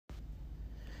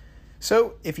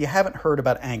So, if you haven't heard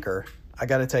about Anchor, I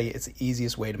got to tell you, it's the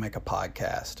easiest way to make a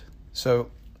podcast. So,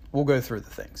 we'll go through the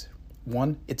things.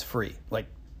 One, it's free, like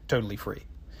totally free.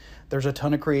 There's a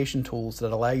ton of creation tools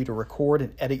that allow you to record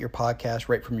and edit your podcast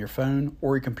right from your phone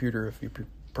or your computer if you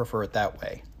prefer it that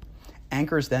way.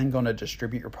 Anchor is then going to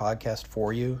distribute your podcast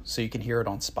for you so you can hear it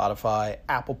on Spotify,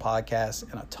 Apple Podcasts,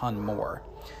 and a ton more.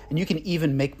 And you can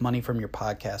even make money from your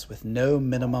podcast with no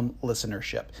minimum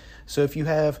listenership. So if you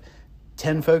have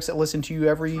 10 folks that listen to you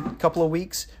every couple of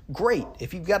weeks, great.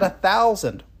 If you've got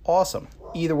 1,000, awesome.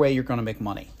 Either way, you're going to make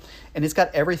money. And it's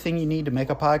got everything you need to make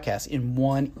a podcast in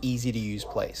one easy-to-use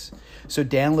place. So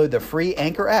download the free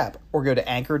Anchor app or go to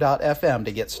anchor.fm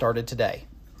to get started today.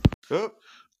 Oh,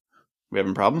 we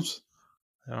having problems?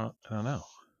 I don't know.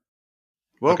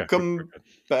 Welcome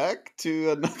back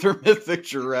to another Mythic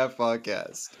Giraffe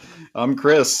podcast. I'm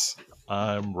Chris.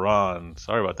 I'm Ron.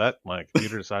 Sorry about that. My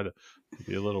computer decided to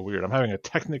be a little weird. I'm having a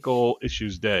technical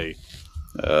issues day.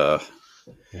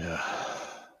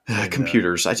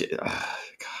 Computers. God,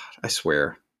 I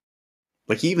swear.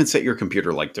 Like, you even set your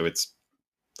computer like to its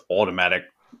automatic,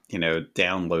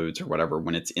 downloads or whatever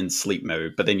when it's in sleep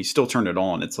mode, but then you still turn it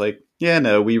on. It's like, yeah,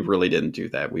 no, we really didn't do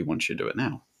that. We want you to do it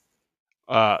now.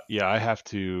 I have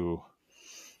to.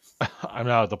 I'm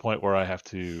now at the point where I have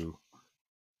to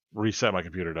reset my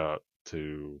computer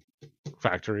to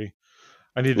factory.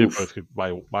 I need to do both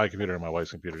my computer and my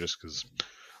wife's computer just because I'm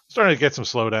starting to get some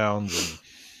slowdowns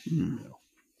and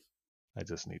I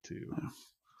just need to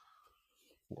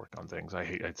work on things. I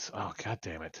hate it. Oh, God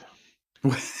damn it.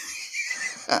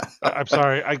 I'm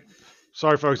sorry.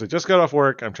 Sorry, folks. I just got off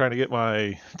work. I'm trying to get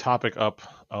my topic up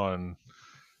on.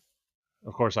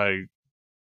 Of course, I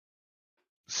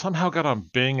somehow got on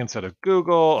Bing instead of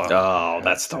Google. Oh,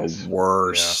 that's the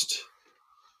worst.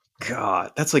 Yeah.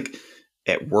 God, that's like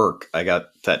at work. I got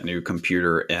that new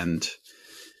computer and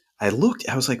I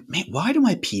was like, man, why do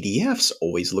my PDFs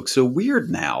always look so weird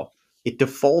now? It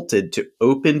defaulted to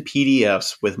open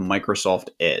PDFs with Microsoft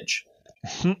Edge.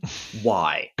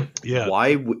 Why? Yeah.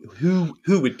 Why? Who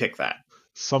would pick that?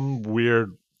 Some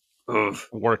weird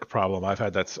work problem. I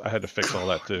had to fix all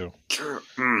that too.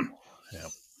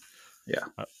 Yeah.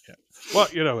 Well,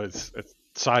 it's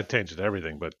side tangent to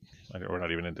everything, but we're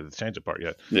not even into the tangent part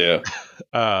yet. Yeah.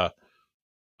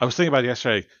 I was thinking about it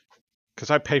yesterday because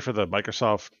I pay for the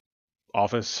Microsoft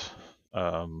Office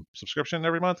subscription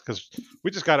every month because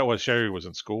we just got it when Sherry was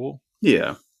in school.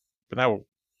 Yeah. But now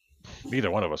neither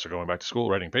one of us are going back to school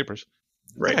writing papers.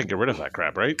 Right. I can get rid of that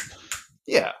crap, right?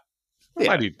 Yeah. What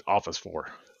do I need Office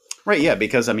for? Right, yeah,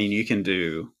 because, you can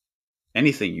do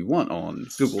anything you want on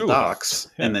Google Docs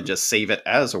and then just save it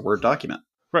as a Word document.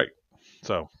 Right.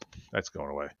 So, that's going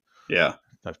away. Yeah.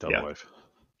 I've told my wife.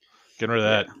 Getting rid of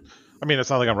that. Yeah.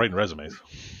 It's not like I'm writing resumes.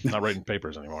 I'm not writing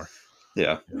papers anymore.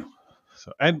 Yeah.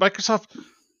 So, and Microsoft,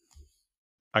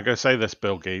 I'm going to say this,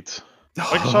 Bill Gates.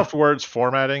 Microsoft Word's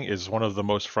formatting is one of the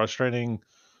most frustrating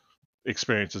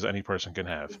experiences any person can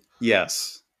have.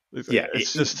 Yes.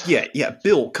 It's just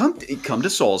Bill, come to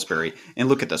Salisbury and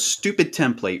look at the stupid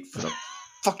template for the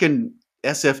fucking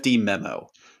SFD memo.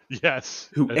 Yes.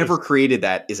 Whoever created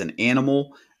that is an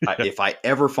animal. If I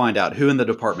ever find out who in the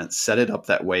department set it up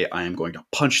that way, I am going to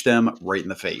punch them right in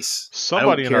the face.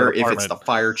 Somebody I don't care if it's the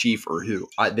fire chief or who.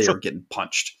 They are getting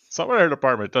punched. Somebody in our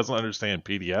department doesn't understand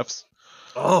PDFs.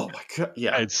 Oh my God!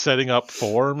 Yeah, and setting up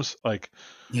forms anger.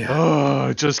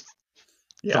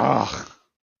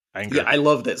 Yeah, I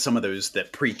love that some of those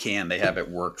that pre-can they have at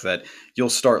work that you'll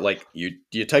start like you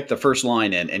type the first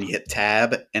line in and you hit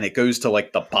tab and it goes to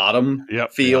like the bottom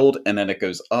field and then it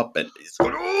goes up and it's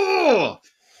going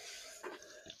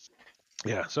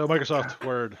Yeah, so Microsoft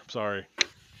Word, sorry.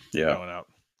 Yeah.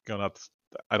 Going out.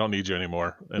 I don't need you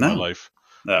anymore in my life.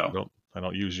 No. I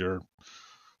don't use your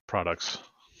products.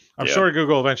 I'm sure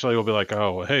Google eventually will be like,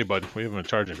 "Oh, hey, bud, we haven't been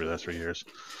charging for that for years."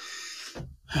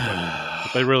 But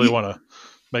if they really want to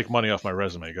make money off my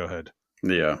resume, go ahead.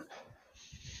 Yeah.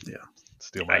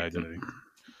 Steal my identity.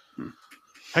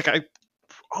 Heck, I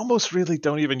almost really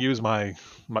don't even use my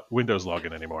Windows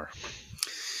login anymore.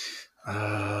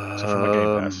 Except for my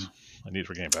Game Pass. I need it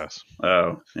for Game Pass.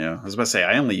 Oh, yeah. I was about to say,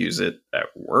 I only use it at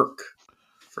work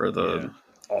for the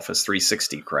Office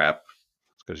 360 crap.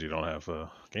 It's because you don't have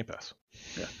Game Pass.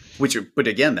 Yeah. But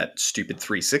again, that stupid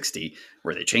 360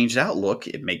 where they changed Outlook,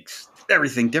 it makes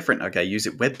everything different. Like, I use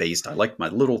it web-based. I like my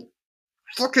little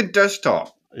fucking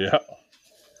desktop. Yeah.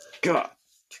 God.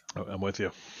 Oh, I'm with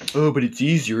you. Oh, but it's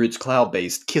easier. It's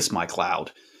cloud-based. Kiss my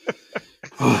cloud.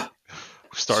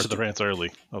 Started the rants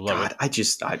early. I love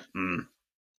it.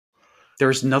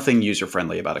 There's nothing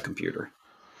user-friendly about a computer.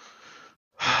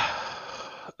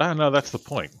 No, that's the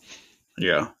point.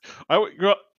 Yeah.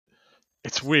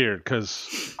 It's weird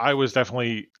because I was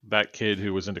definitely that kid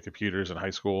who was into computers in high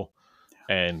school,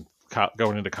 and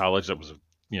going into college, that was a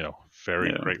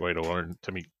very great way to learn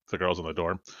to meet the girls in the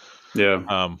dorm.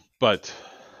 Yeah. But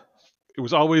it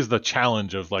was always the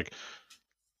challenge of like,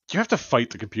 you have to fight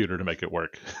the computer to make it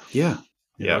work. Yeah.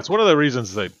 You know, it's one of the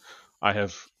reasons that I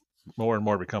have more and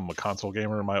more become a console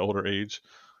gamer in my older age.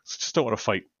 I just don't want to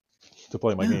fight to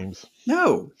play my games.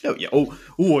 No. Yeah.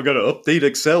 Oh, I got to update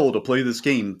Excel to play this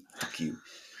game. Fuck you.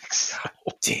 Excel.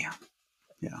 Damn.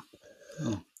 Yeah.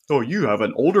 Oh, you have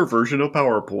an older version of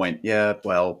PowerPoint. Yeah.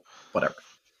 Well, whatever.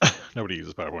 Nobody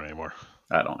uses PowerPoint anymore.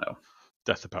 I don't know.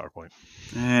 Death to PowerPoint.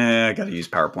 I got to use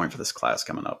PowerPoint for this class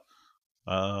coming up.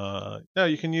 No,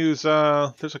 you can use.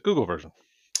 There's a Google version.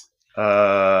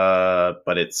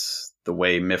 But it's the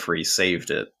way Mifry saved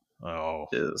it. Oh,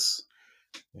 is.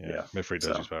 Yeah, Mifry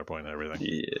does use PowerPoint and everything.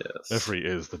 Yes. Mifry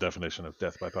is the definition of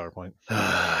death by PowerPoint.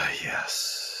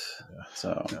 Yes. Yeah.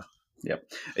 So, yep.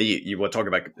 You want to talk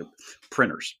about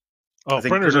printers? Oh, I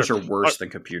think printers are worse than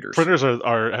computers. Printers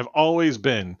have always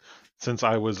been, since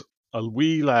I was a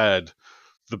wee lad,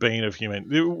 the bane of human.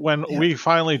 When we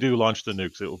finally do launch the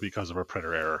nukes, it will be because of a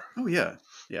printer error. Oh, yeah.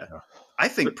 I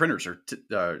think printers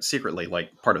are secretly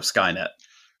like part of Skynet.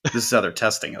 This is how they're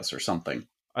testing us or something.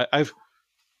 I've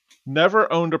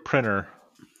never owned a printer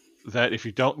that if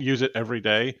you don't use it every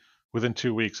day, within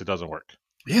 2 weeks, it doesn't work.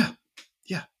 Yeah.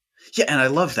 And I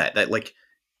love that. That like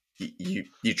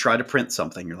you try to print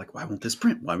something, you're like, why won't this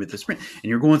print? Why won't this print? And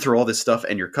you're going through all this stuff,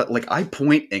 and you're like, I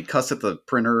point and cuss at the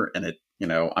printer, and it,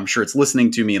 I'm sure it's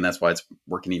listening to me, and that's why it's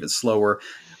working even slower.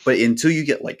 But until you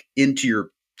get like into your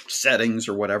settings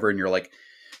or whatever, and you're like,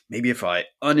 maybe if I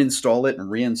uninstall it and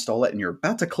reinstall it, and you're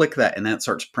about to click that, and that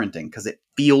starts printing because it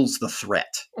feels the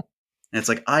threat. And it's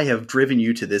like, I have driven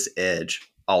you to this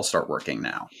edge. I'll start working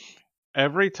now.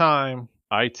 Every time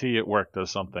IT at work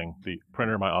does something, the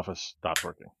printer in my office stops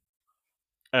working.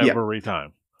 Every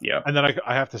time. Yeah. And then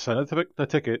I have to send the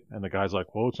ticket, and the guy's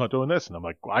like, well, it's not doing this. And I'm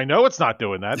like, I know it's not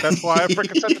doing that. That's why I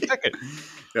freaking sent the ticket.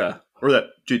 Yeah. Or that,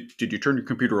 did you turn your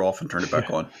computer off and turn it back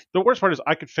on? The worst part is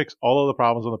I could fix all of the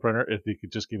problems on the printer if you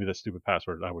could just give me that stupid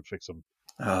password, and I would fix them.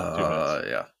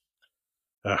 Yeah.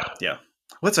 Yeah.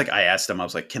 Well, it's like I asked him, I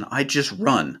was like, can I just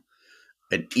run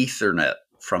an Ethernet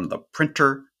from the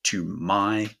printer to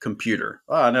my computer?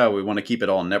 Oh, no, we want to keep it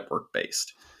all network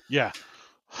based. Yeah.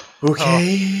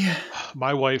 Okay.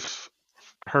 My wife,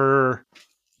 because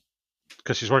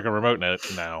she's working remote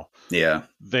now. Yeah.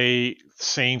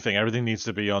 Same thing. Everything needs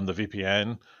to be on the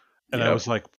VPN. And I was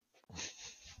like,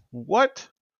 what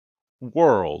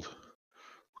world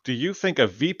do you think a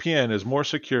VPN is more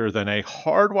secure than a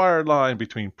hardwired line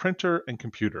between printer and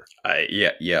computer?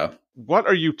 Yeah. What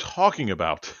are you talking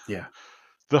about? Yeah.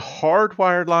 The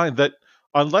hardwired line that,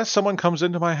 unless someone comes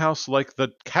into my house like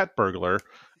the cat burglar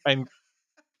and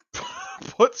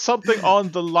put something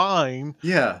on the line,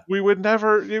 we would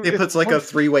never. It puts like a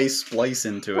 3-way splice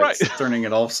into it, turning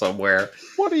it off somewhere.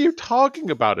 What are you talking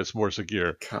about? It's more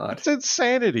secure. God, it's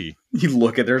insanity. You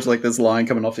look at there's like this line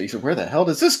coming off. You say, "Where the hell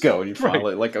does this go?" And you follow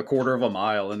it like a quarter of a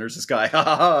mile, and there's this guy. Ha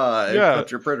ha ha!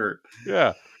 Cut your printer.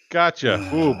 Yeah, gotcha.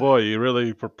 Oh boy, you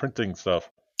really for printing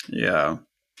stuff. Yeah.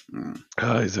 Yeah.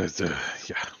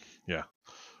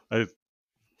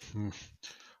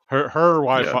 Her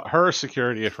Wi-Fi, her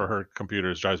security for her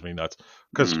computers drives me nuts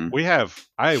because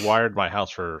I wired my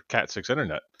house for Cat 6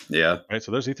 internet. Yeah. Right.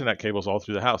 So there's Ethernet cables all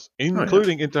through the house,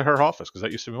 including into her office because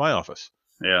that used to be my office.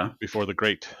 Yeah. Before the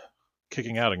great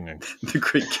kicking out. The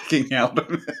great kicking out.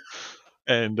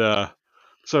 And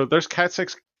so there's Cat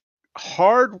 6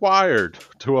 hardwired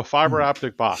to a fiber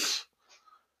optic box.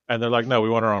 And they're like, no, we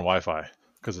want our own Wi-Fi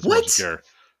because it's more secure. And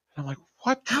I'm like,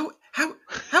 what?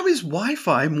 How is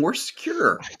Wi-Fi more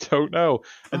secure? I don't know.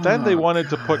 And then they wanted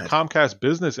to put Comcast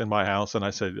Business in my house, and I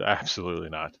said, absolutely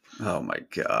not. Oh my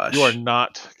gosh! You are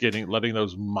not letting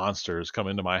those monsters come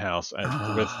into my house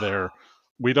and with their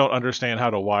 "we don't understand how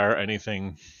to wire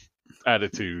anything"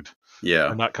 attitude. Yeah,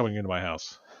 I'm not coming into my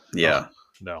house. Yeah,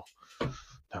 no.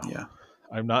 Yeah,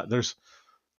 I'm not.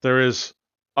 There is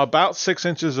about 6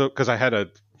 inches of, because I had to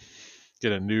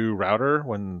get a new router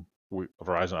when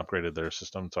Verizon upgraded their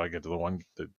system, so I get to the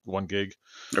 1 gig.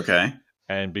 Okay.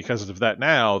 And because of that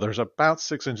now, there's about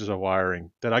 6 inches of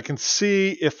wiring that I can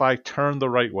see if I turn the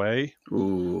right way.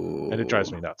 Ooh. And it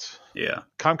drives me nuts. Yeah.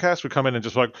 Comcast would come in and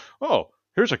just like, oh,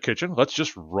 here's a kitchen. Let's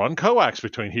just run coax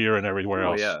between here and everywhere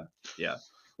else. Yeah.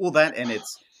 Well, that, and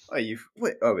it's,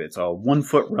 it's a 1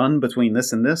 foot run between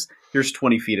this and this. Here's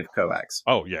 20 feet of coax.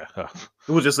 Oh, yeah.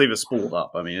 We'll just leave it spooled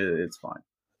up. I mean, it's fine.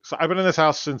 So I've been in this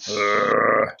house since,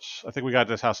 I think we got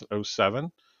this house in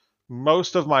 2007.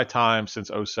 most of my time since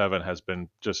 07 has been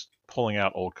just pulling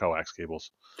out old coax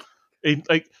cables.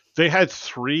 They had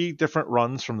 3 different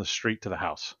runs from the street to the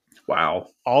house. Wow.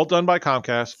 All done by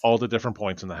Comcast, all the different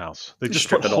points in the house. They just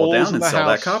strip put it all holes down in and the sell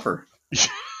house. that copper.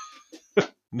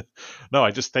 No,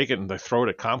 I just take it and they throw it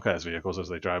at Comcast vehicles as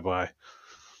they drive by.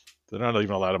 They're not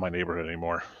even allowed in my neighborhood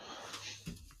anymore.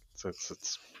 So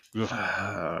it's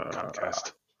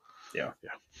Comcast. Yeah.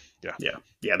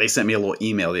 They sent me a little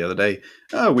email the other day.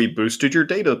 Oh, we boosted your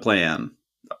data plan.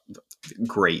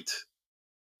 Great.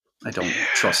 I don't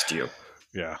trust you.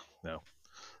 Yeah, no.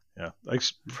 Yeah. Like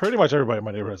pretty much everybody in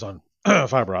my neighborhood's on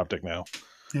fiber optic now.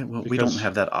 Yeah, well, we don't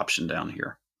have that option down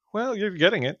here. Well, you're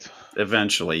getting it.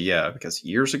 Eventually, yeah, because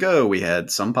years ago we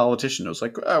had some politician who was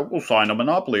like, oh, we'll sign a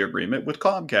monopoly agreement with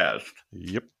Comcast.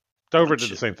 Yep. Dover did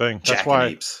the same thing. That's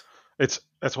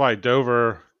why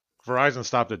Verizon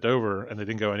stopped at Dover and they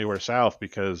didn't go anywhere south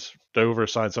because Dover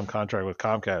signed some contract with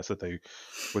Comcast that they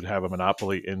would have a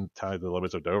monopoly inside the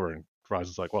limits of Dover. And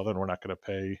Verizon's like, well, then we're not going to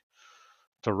pay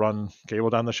to run cable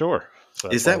down the shore. So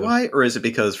is that why? Or is it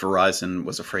because Verizon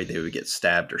was afraid they would get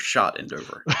stabbed or shot in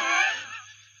Dover?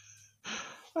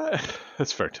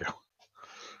 That's fair too.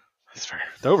 That's fair.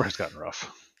 Dover has gotten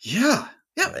rough. Yeah.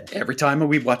 Every time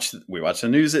we watch the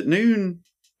news at noon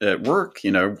at work,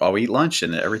 while we eat lunch,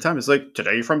 and every time it's like,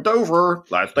 today from Dover,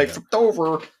 last night from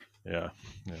Dover. Yeah.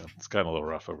 It's gotten a little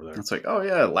rough over there. It's like, oh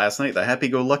yeah, last night the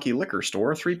Happy-Go-Lucky liquor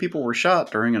store, 3 people were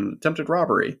shot during an attempted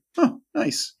robbery. Oh,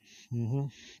 nice. Mm-hmm.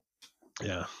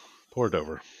 Yeah. Poor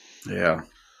Dover. Yeah.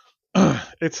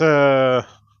 It's a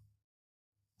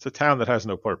town that has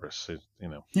no purpose.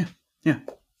 Yeah.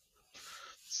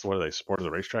 So what do they support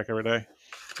the racetrack every day?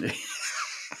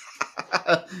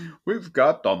 We've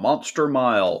got the Monster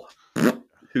Mile.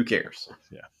 Who cares?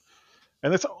 Yeah.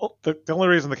 And that's the only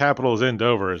reason the capital is in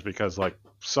Dover is because like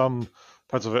some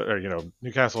Pennsylvania, or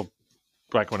Newcastle,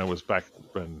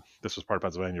 when this was part of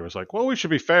Pennsylvania, was like, well, we should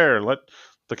be fair. Let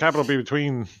the capital be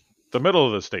between the middle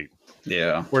of the state.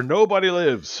 Yeah. Where nobody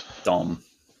lives. Dumb.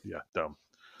 Yeah, dumb.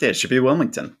 Yeah, it should be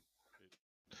Wilmington.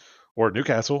 Or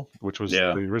Newcastle, which was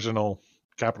the original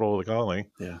capital of the colony.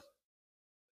 Yeah.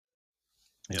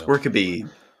 Or it could be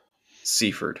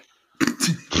Seaford.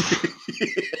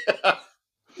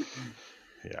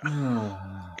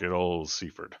 Yeah. Good old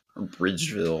Seaford. Or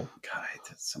Bridgeville. God,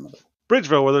 that's some of the...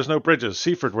 Bridgeville, where there's no bridges.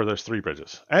 Seaford, where there's 3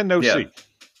 bridges. And no sea.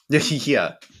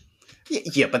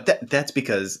 Yeah, but that's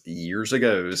because years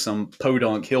ago, some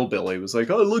podunk hillbilly was like,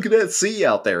 oh, look at that sea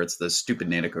out there. It's the stupid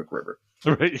Nanticoke River.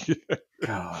 Right.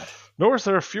 God. Nor is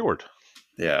there a fjord.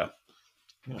 Yeah.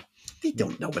 They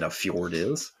don't know what a fjord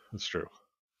is. That's true.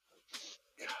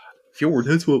 God. Fjord,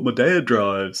 that's what my dad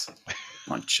drives.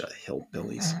 Bunch of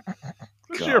hillbillies.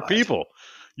 Those are your people.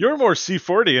 You're more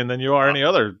C40 than you are any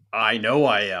other. I know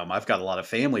I am. I've got a lot of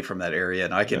family from that area,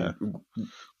 and I can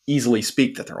easily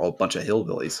speak that they're all a bunch of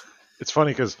hillbillies. It's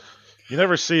funny because you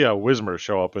never see a Wismer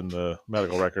show up in the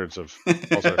medical records of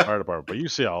Ellsworth Fire Department, but you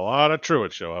see a lot of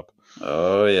Truett show up.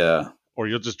 Oh, yeah. Or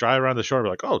you'll just drive around the shore and be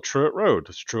like, oh, Truett Road.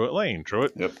 It's Truett Lane.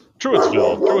 Truettsville.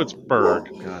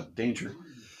 Truettsburg. God, danger.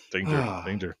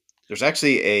 Danger. There's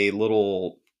actually a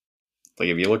little, like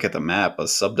if you look at the map, a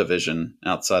subdivision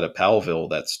outside of Powellville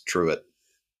that's Truett.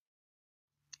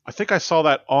 I think I saw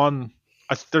that on...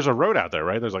 there's a road out there,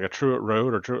 right? There's like a Truett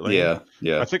Road or Truett Lane.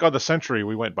 Yeah. I think on the Century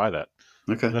we went by that.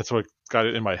 Okay. And that's what got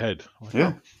it in my head. Like,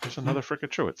 yeah. Oh, there's another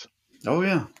frickin' Truetts. Oh,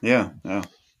 yeah. You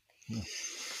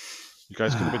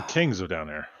guys could have been kings of down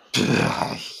there.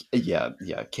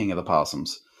 Yeah. King of the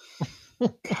possums.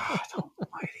 God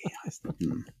almighty.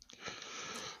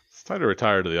 It's time to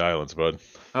retire to the islands, bud.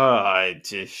 Yeah.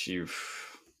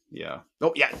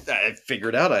 Oh, yeah. I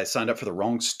figured out I signed up for the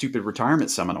wrong stupid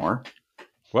retirement seminar.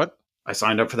 What? I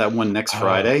signed up for that one next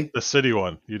Friday. The city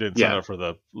one. You didn't sign up for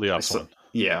the LEOPS one.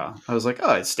 Yeah. I was like,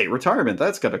 it's state retirement.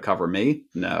 That's going to cover me.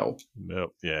 No.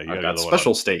 Nope. Yeah. I got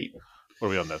special state. What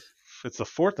are we on the... It's the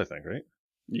 4th, I think, right?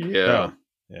 Yeah.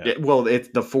 Well, the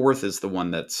 4th is the one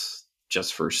that's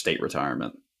just for state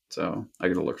retirement. So I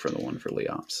got to look for the one for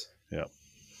LEOPS. Yeah.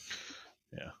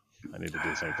 I need to do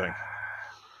the same thing.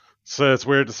 So it's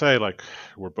weird to say, like,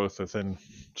 we're both within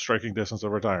striking distance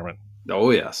of retirement. Oh,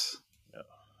 yes.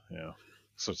 Yeah.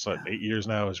 So it's like 8 years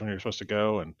now is when you're supposed to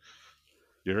go, and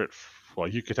you're at... Well,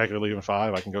 you could take a leave at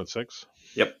 5. I can go at 6.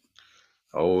 Yep.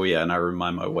 Oh, yeah, and I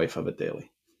remind my wife of it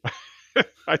daily.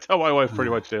 I tell my wife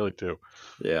pretty much daily, too.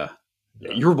 Yeah.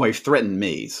 Your wife threatened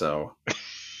me, so...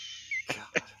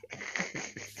 God.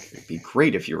 It'd be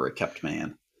great if you were a kept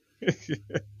man.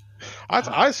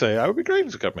 I say I would be great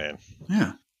as a kept man.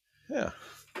 Yeah.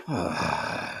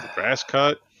 The grass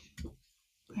cut.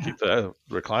 Keep the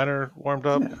recliner warmed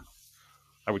up. Yeah.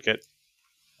 I would get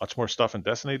much more stuff in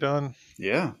Destiny done.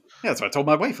 Yeah. Yeah, that's what I told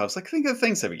my wife. I was like, think of the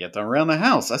things that we get done around the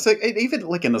house. I said, even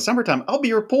like in the summertime, I'll be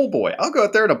your pool boy. I'll go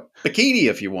out there in a bikini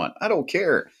if you want. I don't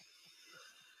care.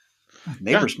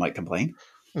 Neighbors might complain.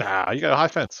 Nah, you got a high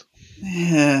fence.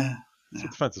 Yeah. That's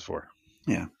what the fence is for.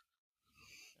 Yeah.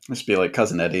 Must be like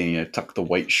Cousin Eddie, and tuck the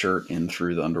white shirt in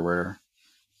through the underwear.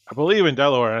 I believe in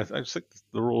Delaware, I think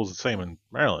the rule is the same in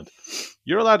Maryland.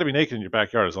 You're allowed to be naked in your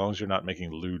backyard as long as you're not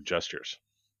making lewd gestures.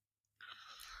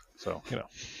 So,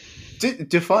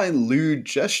 Define lewd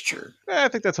gesture. I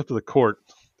think that's up to the court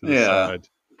to decide.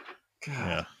 God.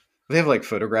 Yeah. They have like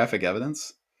photographic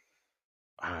evidence.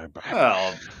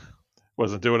 Well,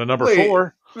 wasn't doing a number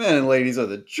 4. Men and ladies of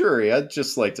the jury, I'd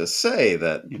just like to say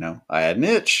that, I had an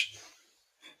itch.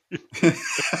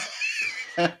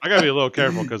 I gotta be a little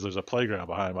careful because there's a playground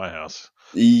behind my house.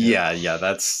 Yeah,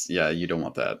 you don't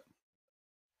want that.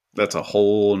 That's a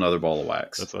whole nother ball of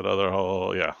wax. That's another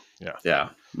whole, yeah.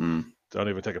 Don't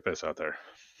even take a piss out there.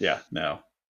 Yeah, no.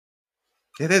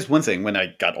 Yeah, there's one thing. When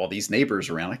I got all these neighbors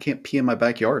around, I can't pee in my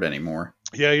backyard anymore.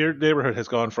 Yeah, your neighborhood has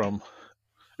gone from...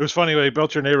 It was funny when they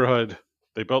built your neighborhood.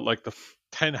 They built like the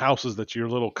 10 houses that your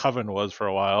little coven was for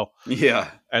a while. Yeah.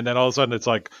 And then all of a sudden it's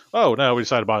like, oh, now we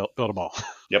decided to build them all.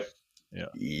 Yep. Yeah.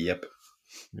 Yep.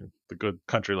 The good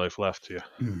country life left to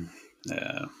you.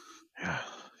 Yeah. Yeah.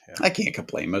 I can't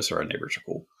complain. Most of our neighbors are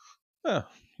cool. Yeah,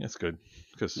 that's good.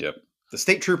 Yep. The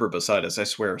state trooper beside us, I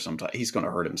swear, sometimes he's going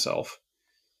to hurt himself.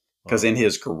 Because in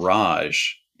his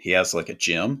garage, he has like a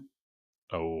gym.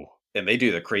 Oh. And they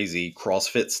do the crazy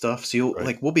CrossFit stuff. So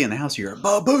we'll be in the house, you hear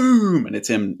boom, and it's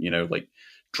him, like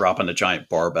dropping a giant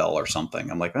barbell or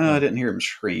something. I'm like, I didn't hear him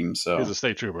scream. So he's a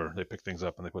state trooper. They pick things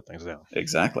up and they put things down.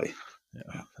 Exactly.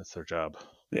 Yeah, that's their job.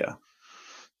 Yeah.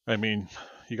 I mean,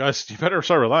 you better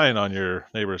start relying on your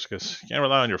neighbors because you can't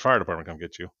rely on your fire department to come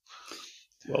get you.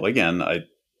 Well, again, I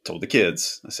told the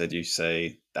kids, I said, you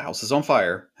say the house is on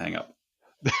fire, hang up.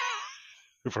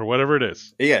 For whatever it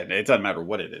is. Yeah, it doesn't matter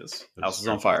what it is. House is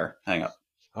on fire, hang up.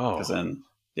 Oh. Because then,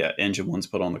 engine one's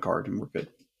put on the card and we're good.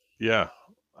 Yeah,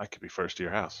 I could be first to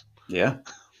your house. Yeah.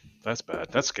 That's bad.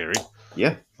 That's scary.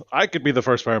 Yeah. I could be the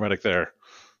first paramedic there.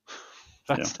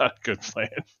 That's not a good plan.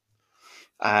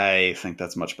 I think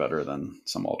that's much better than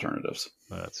some alternatives.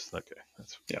 That's okay.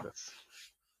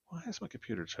 Why is my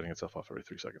computer shutting itself off every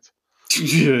 3 seconds?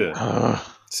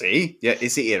 See? Yeah,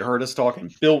 it heard us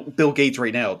talking. Bill Gates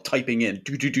right now typing in.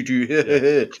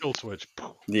 Kill switch.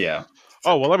 Yeah.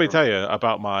 Oh, well, let me tell you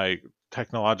about my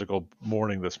technological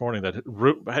morning this morning.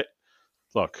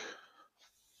 Look,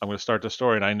 I'm going to start the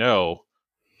story, and I know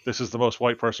this is the most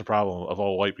white person problem of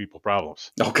all white people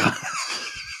problems. Oh, God.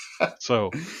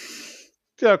 So,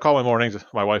 call my mornings.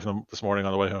 My wife this morning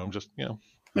on the way home, just, hey,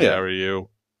 how are you?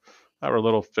 Have a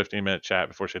little 15-minute chat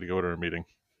before she had to go to her meeting.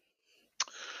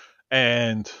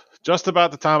 And just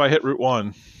about the time I hit Route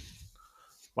 1,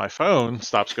 my phone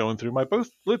stops going through my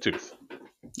Bluetooth.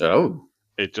 Oh.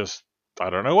 It just, I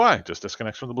don't know why, just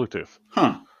disconnects from the Bluetooth.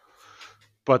 Huh.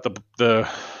 But the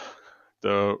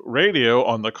radio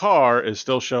on the car is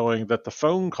still showing that the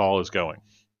phone call is going.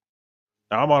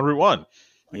 Now I'm on Route 1.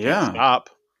 I can't stop.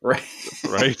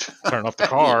 Right? Turn off the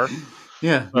car.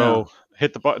 Yeah. So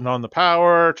hit the button on the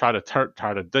power, try to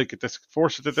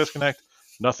force it to disconnect.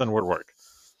 Nothing would work.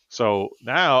 So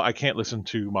now I can't listen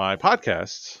to my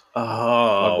podcasts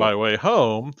on my way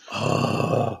home,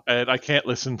 and I can't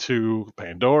listen to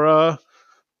Pandora.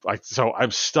 So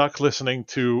I'm stuck listening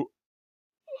to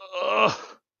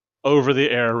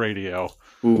over-the-air radio,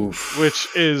 which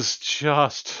is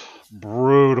just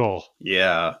brutal.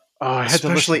 Yeah.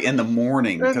 Especially in the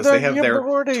morning because they have their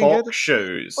talk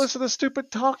shows. Listen to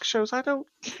stupid talk shows. I don't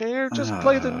care. Just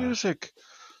play the music.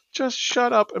 Just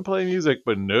shut up and play music.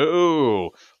 But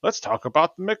no, let's talk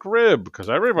about the McRib because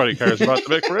everybody cares about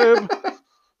the McRib.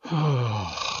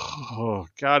 Oh,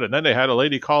 God. And then they had a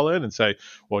lady call in and say,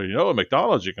 well, at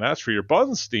McDonald's, you can ask for your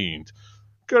buns steamed.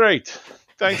 Great.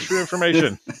 Thanks for your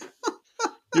information.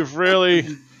 You've really...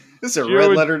 This is a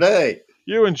red letter day.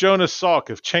 You and Jonas Salk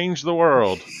have changed the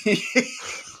world.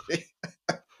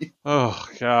 Oh,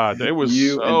 God. It was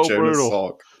so brutal.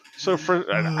 Salk. So for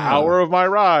an hour of my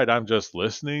ride, I'm just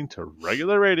listening to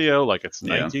regular radio like it's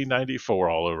 1994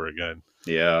 all over again.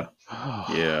 Yeah.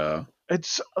 Yeah.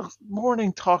 It's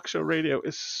morning talk show radio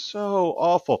is so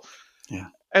awful. Yeah.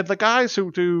 And the guys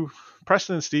who do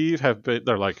Preston and Steve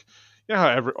they're like,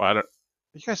 how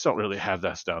you guys don't really have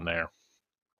that down there.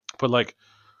 But like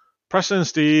Preston and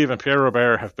Steve and Pierre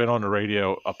Robert have been on the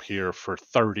radio up here for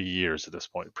 30 years at this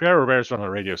point. Pierre Robert's been on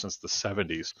the radio since the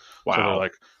 70s. Wow. So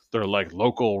they're like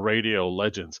local radio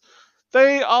legends.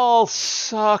 They all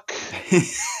suck.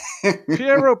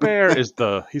 Pierre Robert is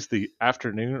he's the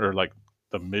afternoon or like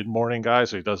the mid-morning guy,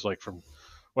 so he does like from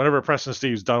whenever Preston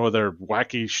Steve's done with their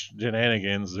wacky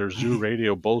shenanigans, their Zoo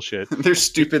Radio bullshit. Their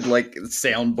stupid like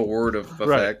soundboard of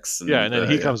effects. Right. And then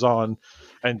he comes on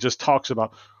and just talks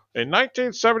about in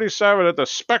 1977 at the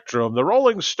Spectrum, the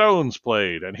Rolling Stones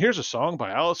played, and here's a song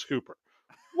by Alice Cooper.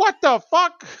 What the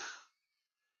fuck?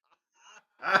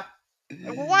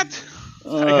 What?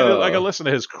 I can listen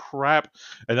to his crap,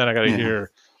 and then I got to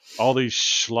hear all these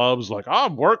schlubs like,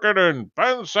 I'm working in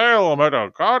Ben Salem at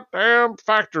a goddamn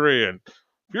factory, and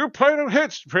you play them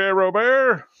hits, Pierre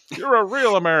Robert. You're a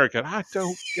real American. I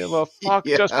don't give a fuck.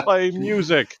 Just play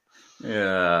music.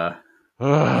 Yeah.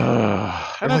 I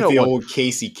like the old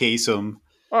Casey Kasem.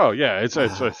 Oh yeah, it's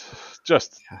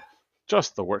just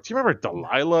the work. Do you remember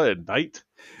Delilah at night?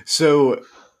 So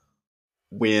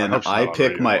when I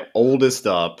pick my oldest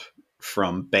up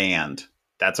from band,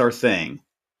 that's our thing.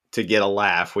 To get a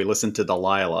laugh, we listen to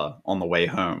Delilah on the way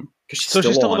home. She's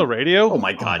still on the radio? Oh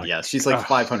my god, yes. She's like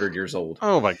 500 years old.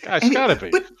 Oh my god, it's gotta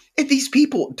be. But these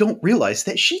people don't realize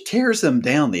that she tears them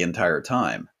down the entire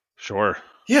time. Sure.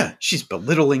 Yeah, she's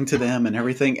belittling to them and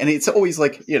everything. And it's always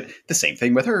like, the same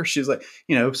thing with her. She's like,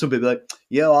 some people are like,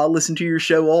 yeah, I listen to your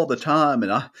show all the time.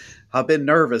 And I've been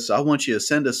nervous. I want you to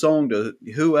send a song to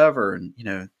whoever.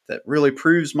 And, that really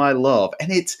proves my love.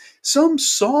 And it's some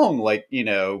song like,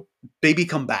 Baby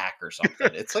Come Back or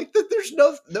something. It's like, there's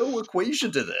no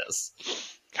equation to this.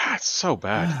 God, it's so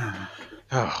bad.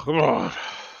 Oh, Lord.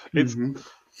 It's,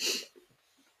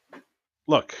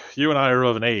 Look, you and I are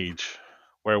of an age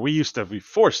where we used to be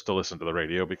forced to listen to the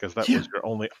radio because that was your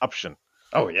only option.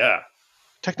 Oh, yeah.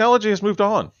 Technology has moved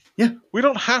on. Yeah. We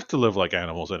don't have to live like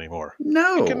animals anymore.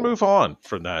 No. We can move on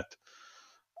from that.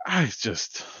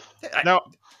 Now,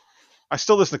 I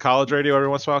still listen to college radio every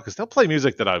once in a while because they'll play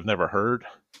music that I've never heard.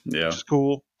 Yeah. Which is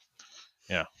cool.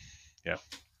 Yeah.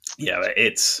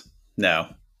 Yeah,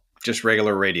 just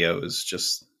regular radio is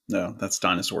just, no, that's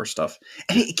dinosaur stuff.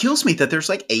 And it kills me that there's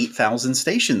like 8,000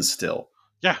 stations still.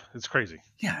 Yeah, it's crazy.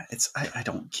 Yeah, I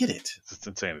don't get it. It's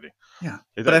insanity. Yeah,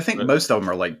 but I think most of them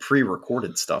are like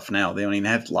pre-recorded stuff now. They don't even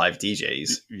have live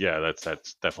DJs. Yeah, that's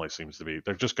definitely seems to be.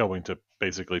 They're just going to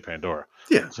basically Pandora.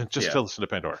 Yeah, to listen to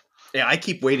Pandora. Yeah, I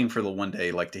keep waiting for the one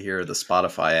day like to hear the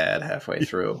Spotify ad halfway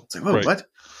through. It's like, whoa, what?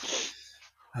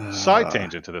 Side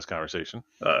tangent to this conversation.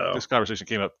 This conversation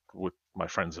came up with my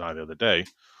friends and I the other day.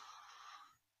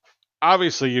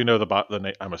 Obviously, you know the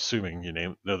name. I'm assuming you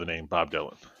know the name Bob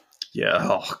Dylan. Yeah.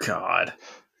 Oh, God.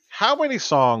 How many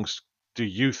songs do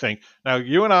you think? Now,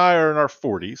 you and I are in our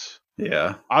 40s.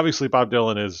 Yeah. Obviously, Bob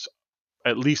Dylan is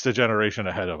at least a generation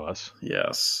ahead of us.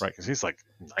 Yes. Right, because he's like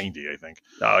 90, I think.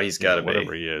 Oh, he's got to be.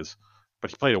 Whatever he is.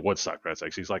 But he played at Woodstock, right?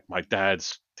 He's like my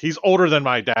dad's. He's older than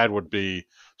my dad would be,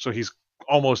 so he's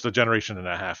almost a generation and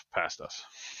a half past us.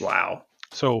 Wow.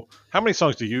 So, how many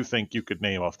songs do you think you could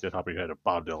name off the top of your head of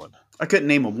Bob Dylan? I couldn't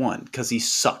name him one because he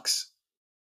sucks.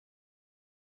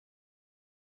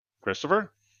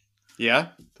 Christopher? Yeah?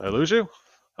 Did I lose you?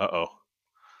 Uh-oh.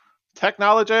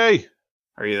 Technology!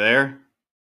 Are you there?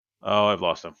 Oh, I've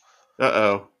lost him.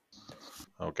 Uh-oh.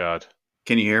 Oh, God.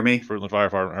 Can you hear me? Fruitland Fire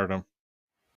Department heard him.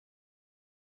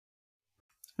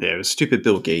 Yeah, it was stupid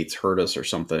Bill Gates heard us or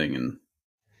something. And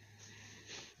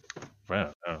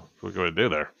Man, what are we going to do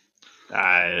there?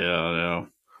 I don't know.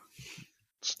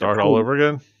 Start all over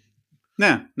again?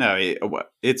 No,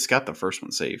 it's got the first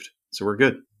one saved. So we're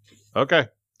good. Okay.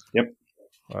 Yep.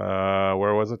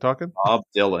 Where was it talking? Bob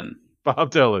Dylan.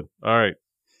 Bob Dylan. All right.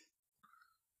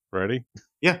 Ready?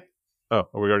 Yeah. Oh,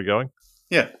 are we already going?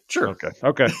 Yeah, sure.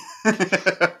 Okay.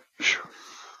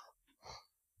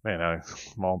 Man, I'm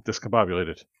all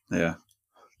discombobulated. Yeah.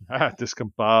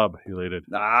 Discombobulated.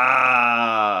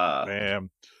 Bam.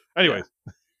 Anyways,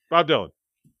 yeah. Bob Dylan.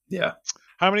 Yeah.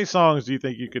 How many songs do you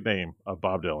think you could name of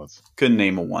Bob Dylan's? Couldn't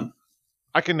name a one.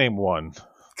 I can name one.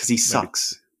 Because he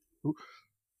sucks.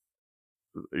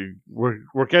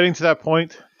 We're getting to that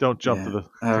point. Don't jump to the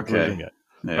conclusion yet.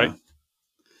 Yeah. Right?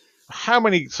 How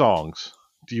many songs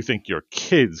do you think your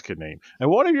kids could name?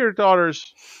 And your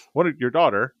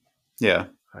daughter? Yeah.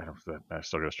 I'm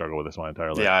still gonna struggle with this my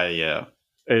entire life. Yeah.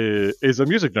 Is a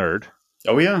music nerd.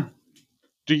 Oh yeah.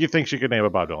 Do you think she could name a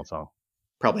Bob Dylan song?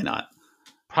 Probably not.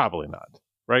 Probably not.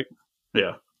 Right?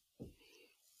 Yeah.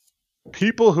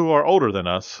 People who are older than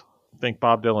us think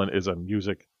Bob Dylan is a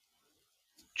music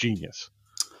genius.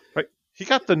 Right? He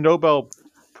got the Nobel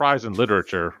Prize in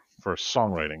Literature for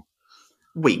songwriting.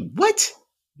 Wait, what?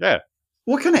 Yeah.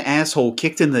 What kind of asshole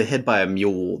kicked in the head by a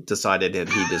mule decided that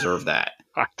he deserved that?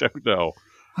 I don't know.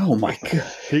 Oh my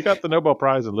God. He got the Nobel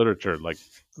Prize in Literature like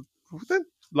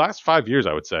last 5 years,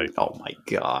 I would say. Oh my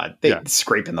God. They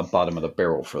scraping the bottom of the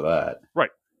barrel for that. Right.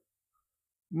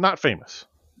 Not famous.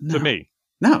 No. To me.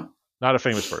 No. Not a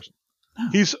famous person. No.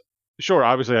 He's, sure,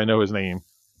 obviously I know his name,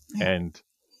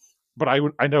 but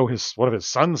I know one of his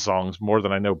son's songs more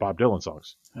than I know Bob Dylan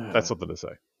songs. That's something to say.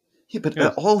 Yeah, but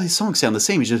all his songs sound the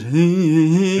same. He's just...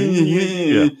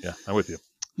 Yeah, I'm with you.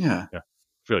 Yeah.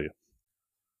 Feel you.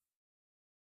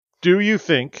 Do you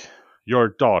think your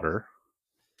daughter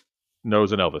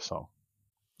knows an Elvis song?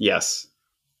 Yes.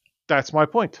 That's my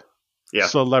point. Yeah.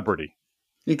 Celebrity.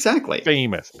 Exactly.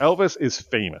 Famous. Elvis is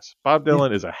famous. Bob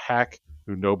Dylan is a hack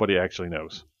who nobody actually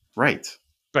knows. Right.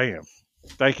 Bam.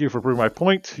 Thank you for proving my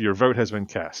point. Your vote has been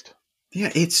cast.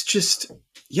 Yeah, it's just...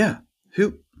 Yeah.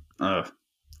 Who...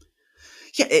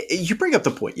 you bring up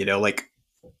the point, like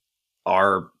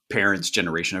our parents'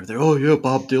 generation over there. Oh, yeah,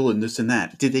 Bob Dylan, this and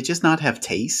that. Did they just not have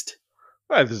taste?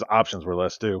 Well, his options were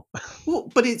less, too.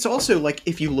 Well, but it's also like,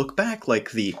 if you look back,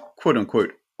 like the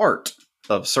quote-unquote art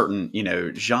of certain,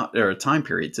 genre or time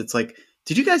periods, it's like,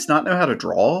 did you guys not know how to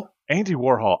draw? Andy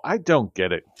Warhol, I don't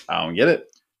get it. I don't get it.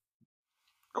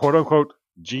 Quote unquote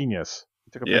genius.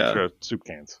 He took a Yeah. picture of soup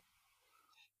cans.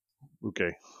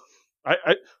 Okay.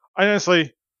 I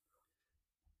honestly,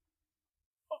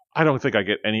 I don't think I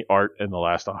get any art in the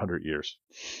last 100 years.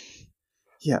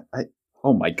 Yeah.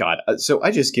 Oh my God. So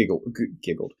I just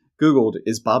Googled,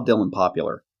 is Bob Dylan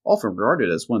popular? Often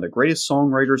regarded as one of the greatest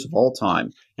songwriters of all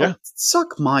time. Yeah.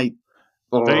 Suck my...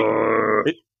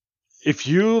 If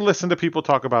you listen to people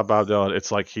talk about Bob Dylan,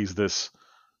 it's like he's this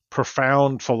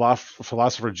profound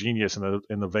philosopher genius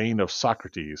in the vein of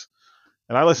Socrates.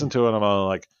 And I listen to it and I'm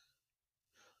like,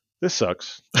 this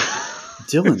sucks.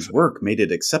 Dylan's work made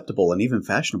it acceptable and even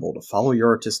fashionable to follow your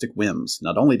artistic whims.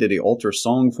 Not only did he alter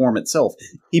song form itself,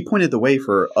 he pointed the way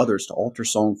for others to alter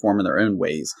song form in their own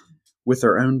ways, with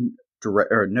their own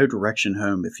no direction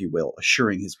home, if you will,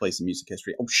 assuring his place in music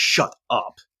history. Oh, shut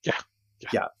up.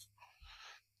 Yeah.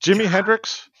 Jimi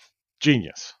Hendrix,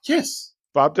 genius. Yes.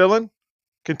 Bob Dylan,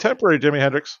 contemporary Jimi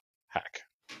Hendrix, hack.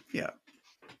 Yeah.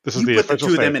 This is you the put the official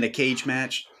two of stand. them in a cage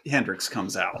match, Hendrix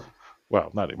comes out. Well,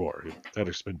 not anymore.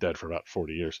 Hendrix has been dead for about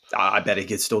 40 years. I bet he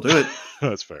could still do it.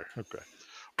 That's fair. Okay.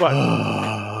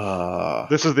 But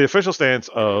this is the official stance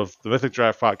of the Mythic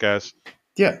Draft podcast.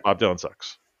 Yeah. Bob Dylan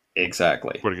sucks.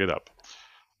 Exactly. Putting it up.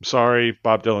 I'm sorry,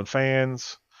 Bob Dylan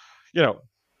fans.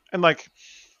 And like,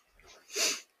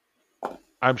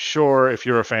 I'm sure if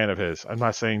you're a fan of his, I'm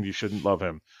not saying you shouldn't love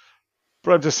him,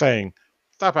 but I'm just saying,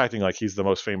 stop acting like he's the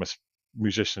most famous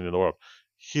musician in the world.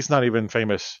 He's not even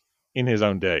famous in his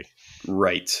own day.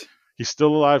 Right. He's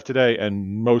still alive today,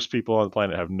 and most people on the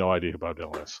planet have no idea who Bob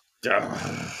Dylan is. Yeah.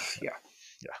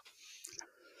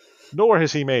 Nor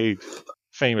has he made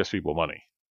famous people money.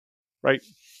 Right?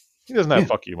 He doesn't have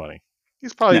fuck you money.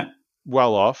 He's probably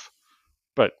well off,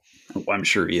 but... Well, I'm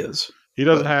sure he is. He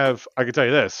doesn't have... I can tell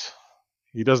you this.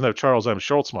 He doesn't have Charles M.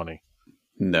 Schultz money.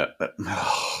 No.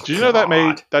 Did you know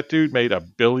that dude made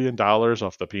 $1 billion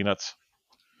off the Peanuts?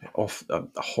 Off a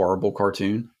horrible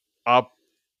cartoon?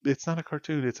 It's not a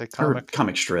cartoon. It's a comic. Or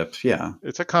comic strip, yeah.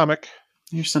 It's a comic.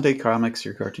 Your Sunday comics,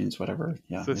 your cartoons, whatever.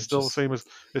 Yeah, it's still the same as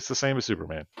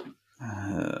Superman.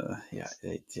 Yeah.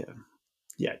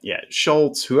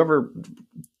 Schultz, whoever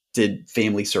did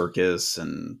Family Circus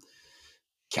and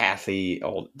Kathy,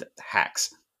 all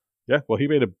hacks. Yeah, well, he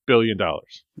made $1 billion.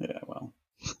 Yeah, well.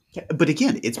 Yeah, but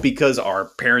again, it's because our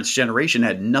parents' generation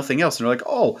had nothing else. And they're like,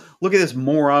 oh, look at this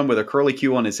moron with a curly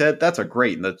Q on his head. That's a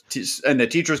great. And the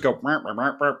teachers go,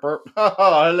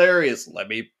 hilarious. Let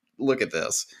me look at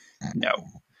this. No.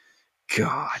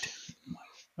 God.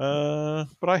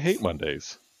 But I hate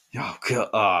Mondays. Oh,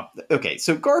 God. Okay,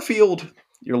 so Garfield,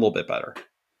 you're a little bit better.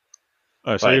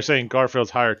 So you're saying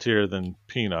Garfield's higher tier than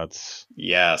Peanuts?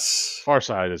 Yes.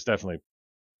 Farside is definitely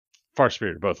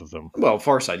far-spirited, both of them. Well,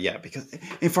 Farside, yeah, because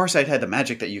Farside had the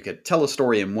magic that you could tell a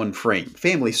story in one frame.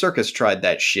 Family Circus tried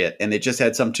that shit, and it just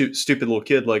had some stupid little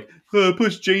kid like,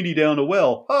 push Janie down a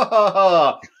well. Ha ha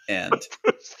ha. And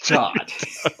God.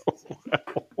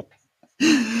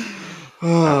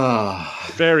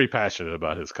 Very passionate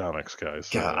about his comics, guys.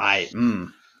 God,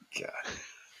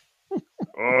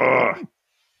 God.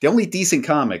 The only decent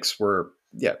comics were,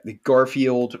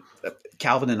 Garfield,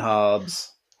 Calvin and Hobbes.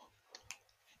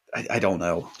 I don't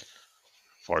know.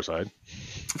 Farside,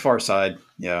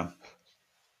 yeah.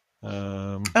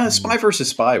 Spy vs.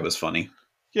 Spy was funny.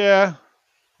 Yeah.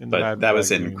 But that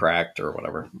was in Cracked or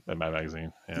whatever. In Mad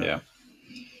Magazine, yeah.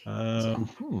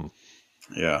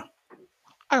 Yeah.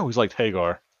 I always liked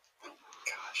Hagar.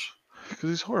 Gosh. Because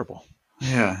he's horrible.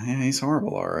 Yeah, he's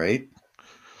horrible, all right.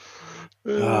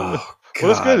 Oh,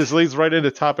 Well, that's good. This leads right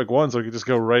into topic 1, so we can just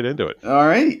go right into it. All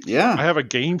right. Yeah. I have a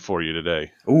game for you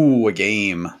today. Ooh, a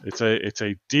game. It's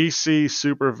a DC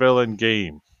supervillain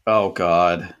game. Oh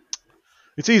God.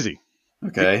 It's easy.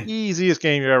 Okay. The easiest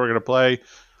game you're ever going to play.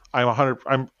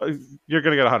 You're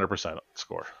going to get 100%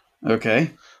 score.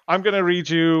 Okay. I'm going to read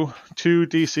you 2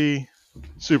 DC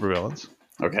supervillains.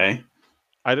 Okay.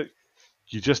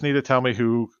 You just need to tell me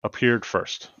who appeared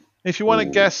first. If you want to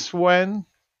guess when,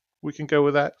 we can go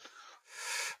with that.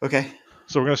 Okay.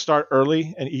 So we're going to start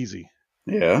early and easy.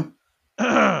 Yeah.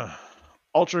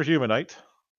 Ultra Humanite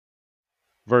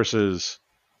versus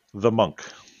the Monk.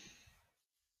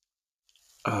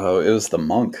 Oh, it was the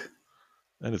Monk.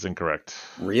 That is incorrect.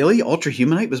 Really? Ultra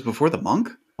Humanite was before the Monk?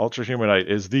 Ultra Humanite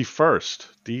is the first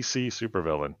DC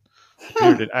supervillain.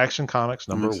 Appeared in Action Comics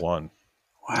 #1.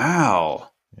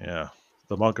 Wow. Yeah.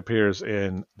 The Monk appears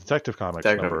in Detective Comics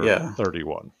number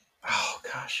 31. Oh,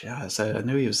 gosh, yeah. I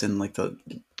knew he was in like the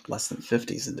less than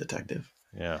 50s in Detective.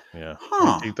 Yeah.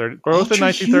 Huh. 1930, growth in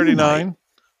 1939, Humanite.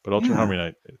 But Ultra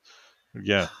Humanite.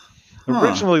 Yeah. Huh.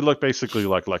 Originally looked basically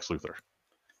like Lex Luthor.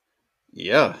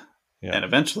 Yeah. And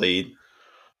eventually...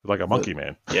 like a monkey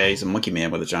man. Yeah, he's a monkey man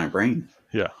with a giant brain.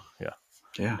 Yeah.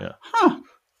 Huh.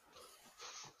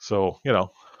 So,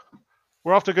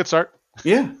 we're off to a good start.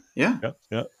 Yeah.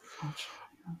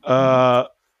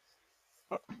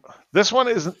 This one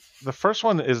isn't, the first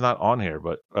one is not on here,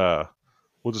 but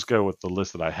we'll just go with the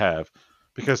list that I have.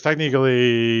 Because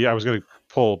technically, I was going to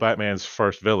pull Batman's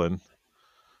first villain.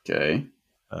 Okay.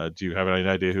 Do you have any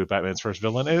idea who Batman's first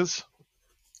villain is?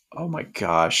 Oh my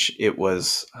gosh. It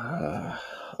was...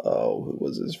 who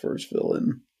was his first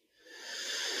villain?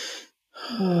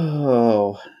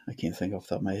 Oh, I can't think off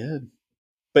the top of my head.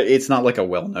 But it's not like a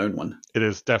well-known one. It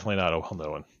is definitely not a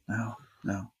well-known one.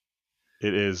 No.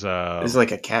 It is... it's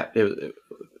like a cat...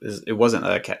 It wasn't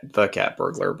the cat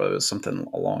burglar, but it was something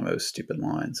along those stupid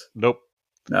lines. Nope.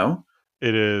 No?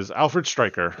 It is Alfred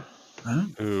Stryker, Huh?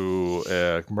 who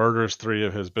murders 3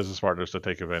 of his business partners to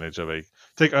take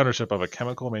ownership of a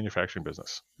chemical manufacturing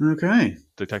business. Okay.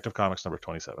 Detective Comics number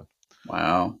 27.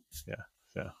 Wow. Yeah.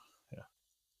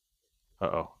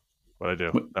 Uh-oh. What'd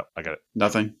I do? No, I got it.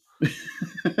 Nothing.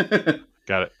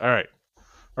 Got it. All right.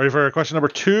 Ready for question number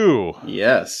 2?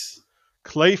 Yes.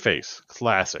 Clayface.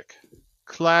 Classic.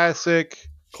 So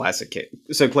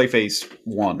Clayface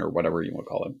 1 or whatever you want to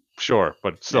call him. Sure,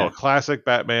 but still a classic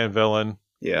Batman villain.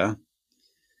 Yeah.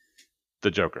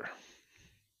 The Joker.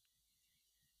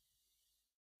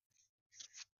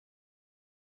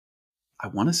 I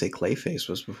want to say Clayface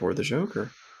was before the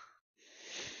Joker.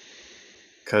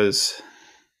 Because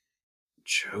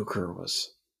Joker was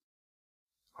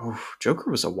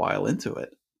a while into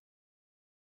it.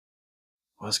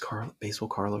 Was Basil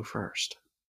Karlo first?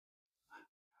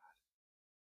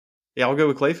 Yeah, I'll go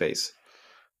with Clayface.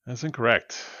 That's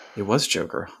incorrect. It was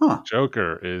Joker, huh?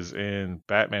 Joker is in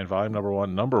Batman Volume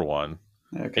number 1,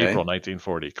 Okay. April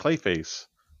 1940. Clayface,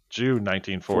 June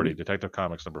 1940. Detective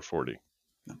Comics number 40.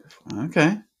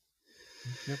 Okay.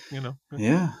 Yep,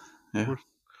 Yeah. The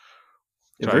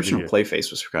original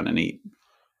Clayface was kind of neat.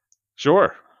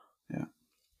 Sure. Yeah.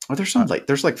 Oh,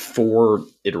 there's like 4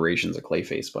 iterations of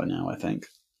Clayface by now, I think.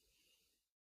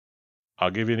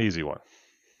 I'll give you an easy one.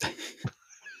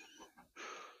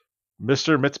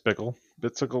 Mr. Mitspickle.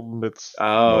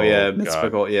 Oh, yeah.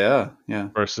 Mitspickle. Yeah.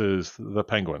 Versus the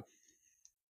Penguin.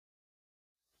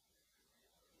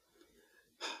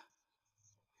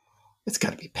 It's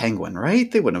got to be Penguin,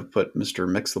 right? They wouldn't have put Mr.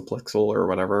 Mixelplexel or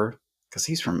whatever, because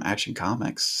he's from Action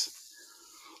Comics.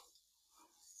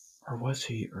 Or was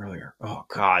he earlier? Oh,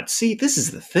 God. See, this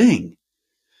is the thing.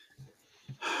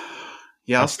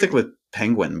 Yeah, I'll stick with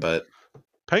Penguin, but...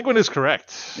 Penguin is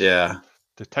correct. Yeah.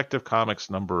 Detective Comics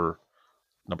volume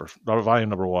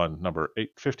number 1, number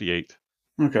 858.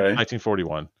 Okay.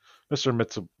 1941.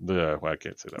 Mr. I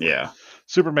can't say that. Yeah.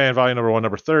 Superman volume number 1,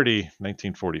 number 30,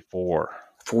 1944.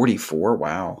 44?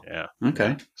 Wow. Yeah.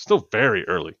 Okay. Still very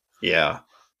early. Yeah.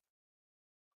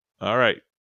 All right.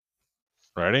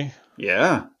 Ready?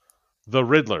 Yeah. The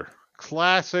Riddler.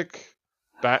 Classic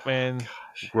Batman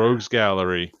Rogues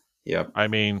Gallery. Yep. I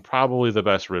mean, probably the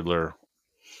best Riddler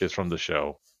is from the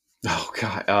show. Oh,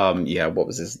 God. Yeah, what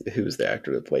was who was the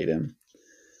actor that played him?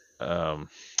 He's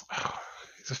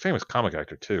a famous comic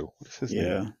actor, too. What's his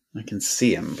name? I can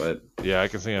see him, but... Yeah, I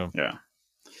can see him. Yeah.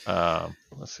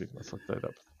 Let's see. Let's look that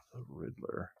up. The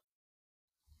Riddler.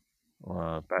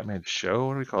 Batman show?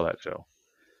 What do we call that show?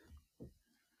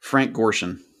 Frank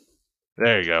Gorshin.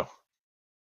 There you go.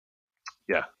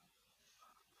 Yeah.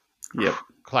 Yep.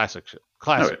 Classic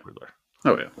Riddler.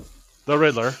 Oh, yeah. The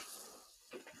Riddler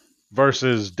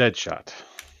versus Deadshot.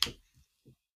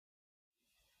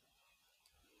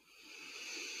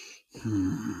 I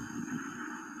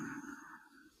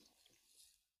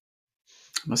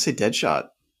must say Deadshot.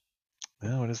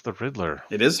 No, it is the Riddler.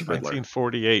 It is the Riddler.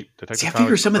 1948. See, I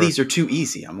figure some of these are too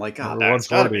easy. I'm like, oh, that's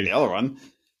got to be the other one.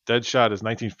 Deadshot is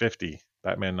 1950.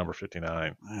 Batman number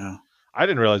 59. Yeah. I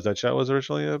didn't realize Deadshot was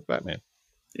originally a Batman.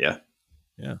 Yeah.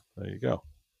 Yeah, there you go.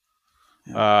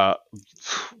 Yeah.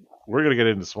 We're going to get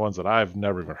into some ones that I've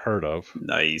never even heard of.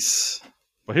 Nice.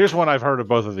 But here's one I've heard of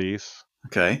both of these.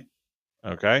 Okay.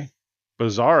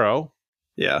 Bizarro.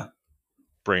 Yeah.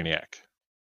 Brainiac.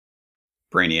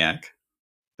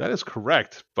 That is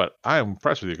correct, but I am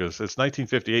impressed with you because it's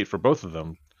 1958 for both of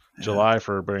them. Yeah. July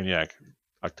for Brainiac,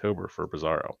 October for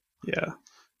Bizarro. Yeah.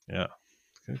 Yeah.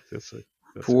 That's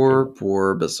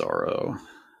poor Bizarro.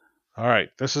 All right.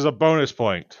 This is a bonus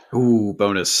point. Ooh,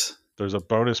 bonus. There's a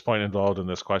bonus point involved in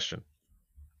this question.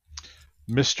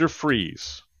 Mr.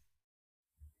 Freeze.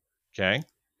 Okay.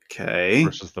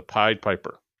 Versus the Pied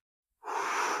Piper.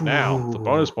 Now, the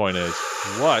bonus point is,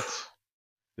 what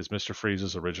is Mr.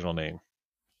 Freeze's original name?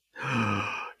 Yeah,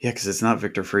 because it's not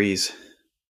Victor Freeze.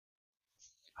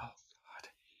 Oh, God.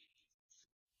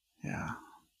 Yeah.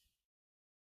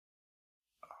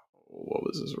 What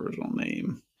was his original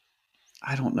name?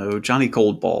 I don't know. Johnny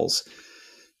Coldballs.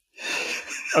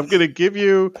 I'm going to give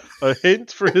you a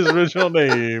hint for his original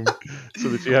name so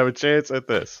that you have a chance at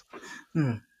this.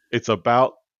 It's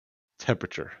about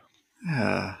temperature.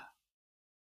 About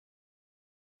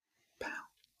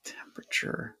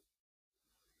temperature.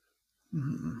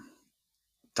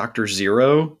 Dr.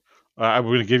 Zero? I'm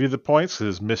going to give you the points.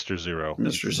 It's Mr. Zero.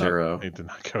 Mr. Zero. He did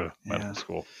not go to medical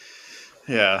school.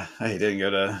 Yeah, he didn't go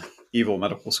to evil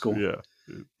medical school. Yeah.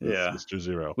 Mr.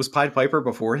 Zero. Was Pied Piper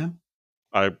before him?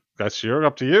 That's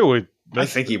up to you. I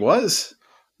think he was.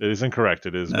 It is incorrect.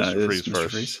 It is Mr. Freeze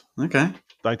first. Freeze. Okay.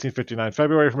 1959,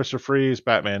 February for Mr. Freeze,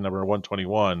 Batman number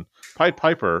 121. Pied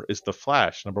Piper is the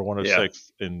Flash, number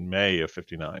 106 in May of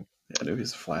 59. Yeah, I knew he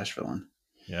was a Flash villain.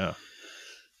 Yeah.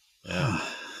 All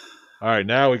right,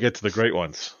 now we get to the great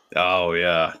ones. Oh,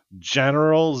 yeah.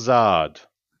 General Zod.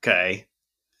 Okay.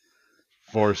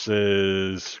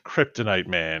 Versus Kryptonite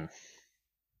Man.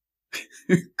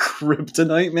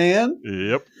 Kryptonite Man?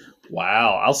 Yep.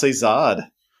 Wow, I'll say Zod.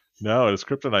 No, it's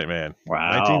Kryptonite Man.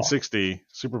 Wow. 1960,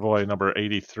 Superboy number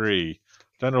 83.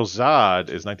 General Zod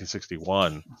is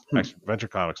 1961. Actually, Venture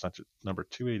Comics number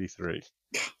 283.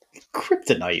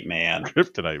 Kryptonite Man.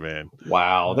 Kryptonite Man.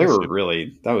 Wow, they were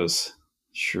really, that was,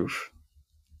 shoof.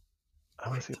 I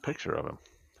want to see a picture of him.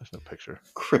 There's no picture.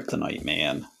 Kryptonite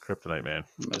Man. Kryptonite Man.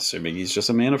 I'm assuming he's just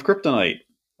a man of kryptonite.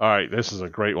 All right, this is a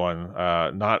great one.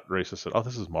 Not racist. Oh,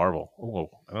 this is Marvel. Oh,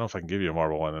 I don't know if I can give you a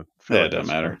Marvel one. I feel like it doesn't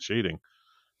matter. Cheating.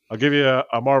 I'll give you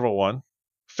a Marvel one.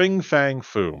 Fing Fang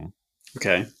Foom.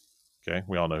 Okay.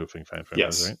 We all know who Fing Fang Foom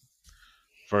is, right?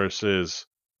 Versus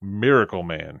Miracle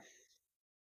Man.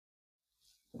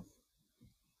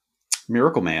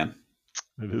 Miracle Man.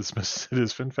 It is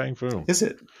Fin Fang Foom. Is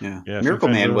it? Yeah. Miracle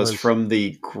Man was from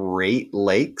the Great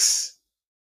Lakes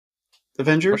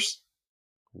Avengers.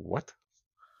 What?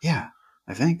 Yeah,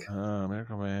 I think.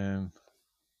 Miracle Man.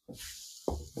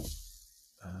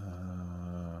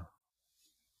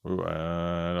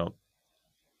 I don't.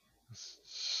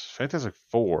 Fantastic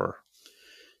Four.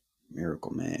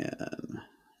 Miracle Man.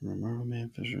 I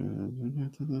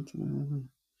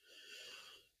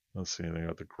don't see anything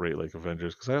about the Great Lake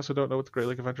Avengers because I also don't know what the Great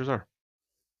Lake Avengers are.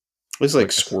 It's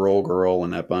like Squirrel Girl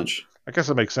and that bunch. I guess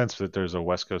it makes sense that there's a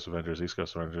West Coast Avengers, East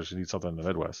Coast Avengers. You need something in the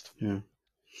Midwest. Yeah.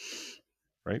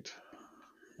 Right?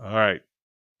 All right.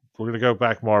 We're going to go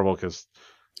back Marvel because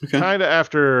kind of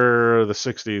after the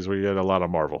 60s, we had a lot of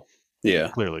Marvel. Yeah.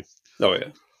 Clearly. Oh, yeah.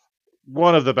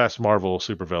 One of the best Marvel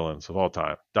supervillains of all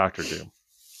time, Doctor Doom.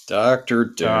 Doctor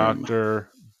Doom. Doctor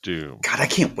Doom. God, I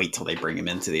can't wait till they bring him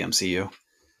into the MCU.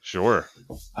 Sure.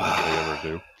 If they ever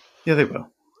do. Yeah, they will.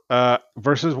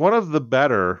 Versus one of the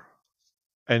better,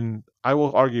 and I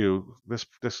will argue this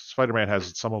Spider-Man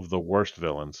has some of the worst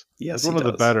villains. Yes, one of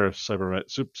the better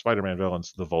Spider-Man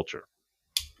villains, the Vulture.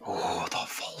 Oh, the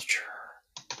Vulture.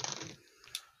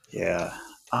 Yeah.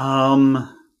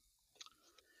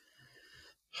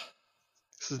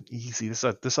 This is easy. This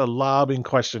is a lobbing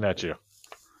question at you.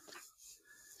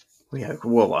 Yeah.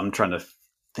 Well, I'm trying to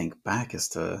think back as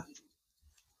to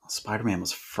Spider-Man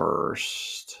was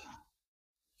first.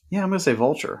 Yeah, I'm going to say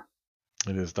Vulture.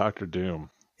 It is Doctor Doom.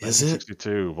 Is it?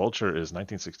 1962. Vulture is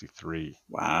 1963.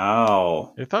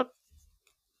 Wow. I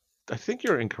think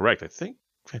you're incorrect. I think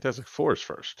Fantastic Four is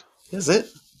first. Is it?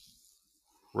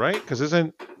 Right? Because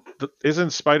isn't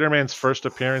Spider-Man's first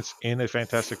appearance in a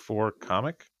Fantastic Four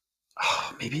comic?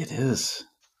 Oh, maybe it is.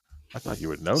 I thought you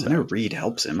would know So that. I know Reed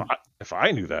helps him. If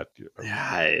I knew that, Yeah.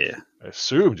 I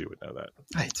assumed you would know that.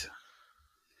 Right.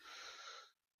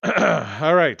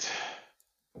 All right.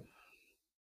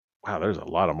 Wow, there's a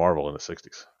lot of Marvel in the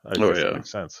 60s. I guess that makes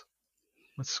sense.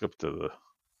 Let's skip to the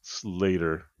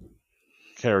later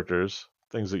characters,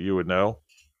 things that you would know.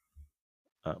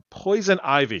 Poison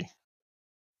Ivy.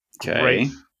 Okay. Great.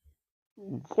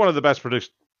 One of the best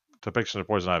depictions of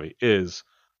Poison Ivy is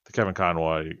the Kevin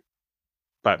Conroy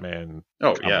Batman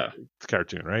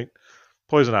cartoon, right?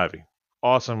 Poison Ivy.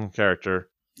 Awesome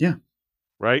character. Yeah.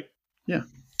 Right? Yeah.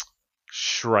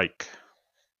 Shrike.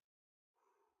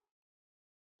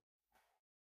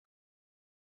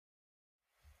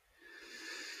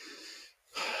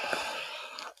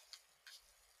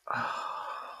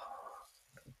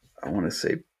 I want to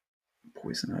say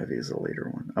Poison Ivy is a later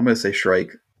one. I'm going to say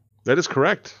Shrike. That is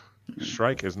correct.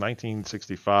 Shrike is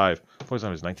 1965. Poison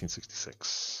Ivy is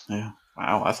 1966. Yeah.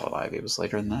 Wow, I thought Ivy was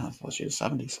later than that. I thought she was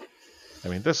 70s. I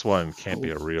mean, this one can't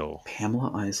be a real...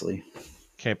 Pamela Isley.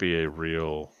 Can't be a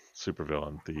real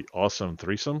supervillain. The Awesome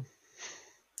Threesome.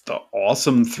 The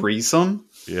Awesome Threesome?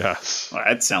 Yes. Well,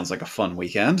 that sounds like a fun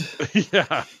weekend.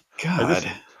 Yeah.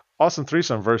 God. Awesome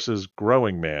Threesome versus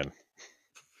Growing Man.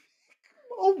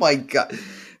 Oh my God.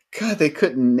 God, they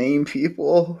couldn't name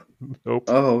people. Nope.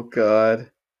 Oh God.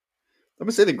 I'm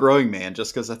gonna say the Growing Man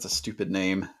just because that's a stupid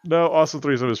name. No, Awesome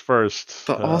Threesome is first.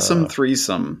 The Awesome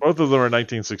Threesome. Both of them are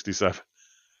 1967.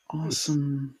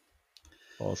 Awesome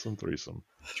Threesome.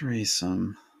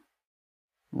 Threesome.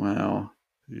 Wow.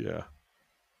 Yeah.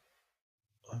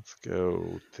 Let's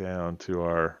go down to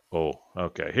our... Oh,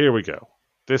 okay. Here we go.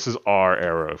 This is our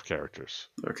era of characters.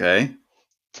 Okay.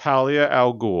 Talia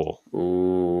al Ghul.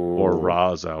 Ooh. Or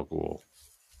Ra's al Ghul.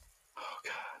 Oh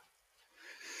God.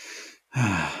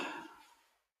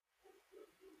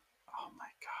 Oh my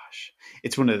gosh.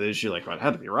 It's one of those you're like, well, it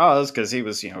had to be Ra's because he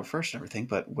was, first and everything.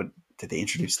 But what did they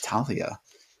introduce Talia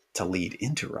to lead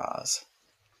into Ra's?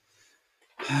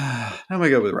 I'm gonna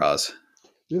go with Ra's.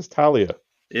 It's Talia.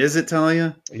 Is it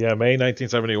Talia? Yeah, May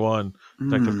 1971.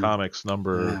 Detective Comics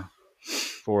number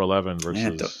 411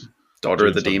 versus Daughter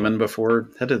of the Demon before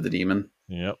Head of the Demon.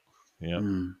 Yep.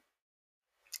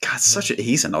 God,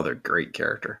 he's another great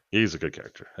character. He's a good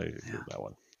character. That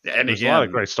one. And there's a lot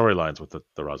of great storylines with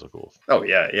the Ra's al Ghul. Oh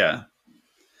yeah.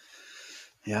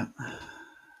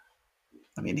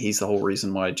 I mean, he's the whole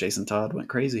reason why Jason Todd went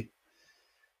crazy.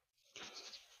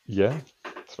 Yeah,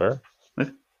 it's fair.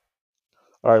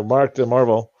 All right, Mark the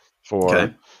Marvel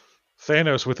for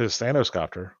Thanos with his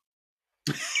Thanoscopter.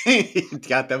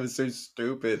 God, that was so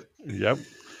stupid. Yep.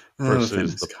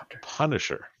 Versus the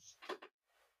Punisher.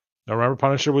 Now, remember,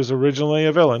 Punisher was originally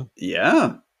a villain.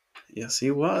 Yeah. Yes, he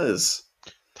was.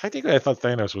 Technically, I thought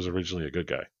Thanos was originally a good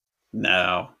guy.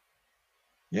 No.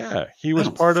 Yeah, he was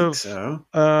part of. So.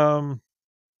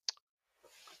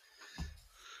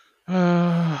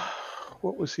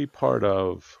 What was he part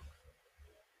of?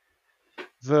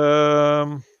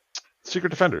 The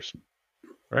Secret Defenders,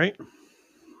 right?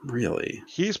 Really?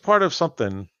 He's part of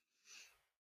something.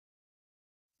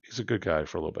 He's a good guy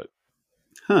for a little bit.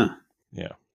 Huh.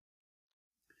 Yeah.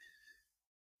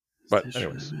 But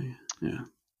anyways. Yeah.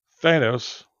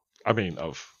 Thanos,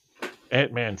 of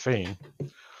Ant-Man fame.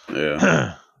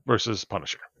 Yeah. Versus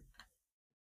Punisher.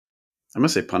 I'm going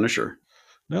to say Punisher.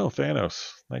 No,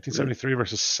 Thanos. 1973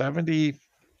 versus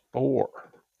 74.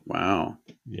 Wow.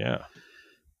 Yeah.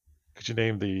 Could you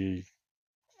name the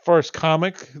first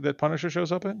comic that Punisher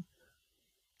shows up in?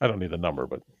 I don't need the number,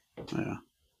 but yeah.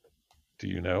 Do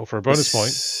you know? For a bonus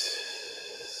point.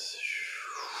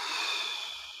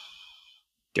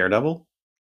 Daredevil?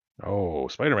 Oh,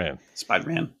 Spider-Man.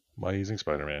 Spider-Man. Amazing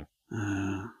Spider-Man.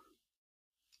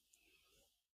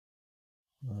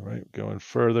 All right, going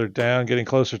further down, getting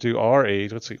closer to our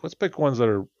age. Let's see. Let's pick ones that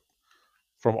are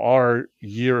from our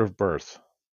year of birth.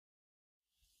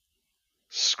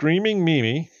 Screaming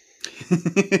Mimi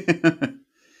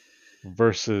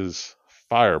versus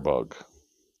Firebug.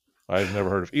 I've never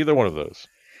heard of either one of those.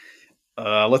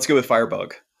 Let's go with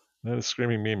Firebug. That is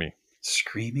Screaming Mimi.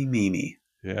 Screaming Mimi.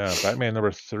 Yeah, Batman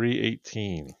number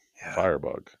 318. Yeah.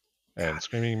 Firebug. And God.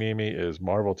 Screaming Mimi is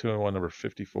Marvel 2-in-1 number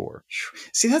 54.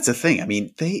 See, that's the thing. I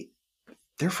mean,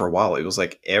 there for a while, it was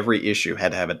like every issue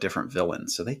had to have a different villain.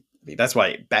 So that's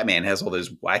why Batman has all those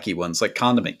wacky ones like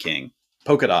Condiment King,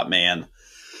 Polka Dot Man.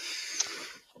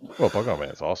 Well, Polka Dot Man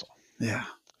is awesome. Yeah.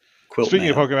 Speaking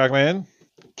of Polka Dot Man,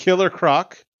 Killer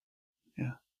Croc.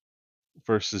 Yeah.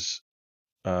 Versus,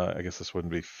 I guess this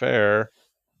wouldn't be fair,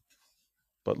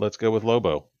 but let's go with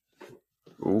Lobo.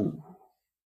 Ooh.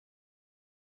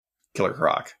 Killer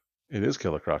Croc. It is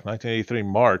Killer Croc. 1983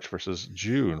 March versus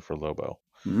June for Lobo.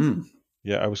 Mm.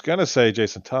 Yeah, I was gonna say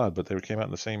Jason Todd, but they came out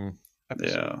in the same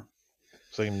episode, Yeah.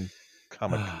 same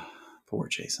comic. Poor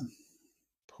Jason.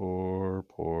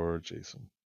 Poor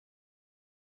Jason.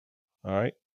 All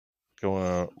right,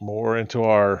 going more into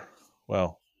our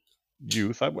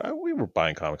youth. We were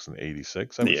buying comics in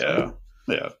 '86. I would say.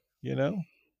 Yeah. You know,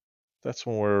 that's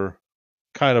when we're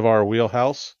kind of our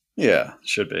wheelhouse. Yeah,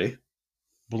 should be.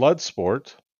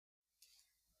 Bloodsport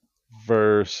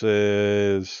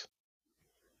versus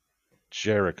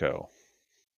Jericho.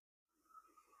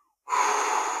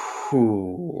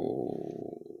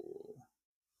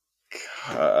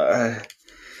 God.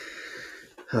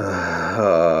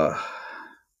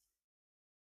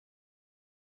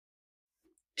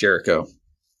 Jericho.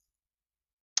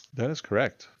 That is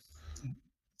correct.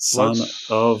 Son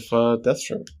of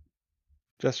Deathstroke.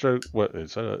 Deathstroke, what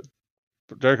is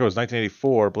Jericho is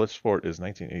 1984, Bloodsport is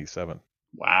 1987.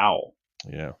 Wow.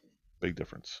 Yeah, big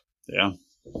difference. Yeah.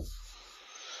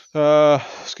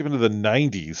 Skipping to the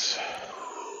 90s.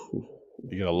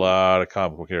 You get a lot of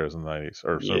comic book heroes in the 90s.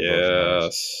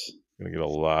 Yes. You're going to get a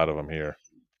lot of them here.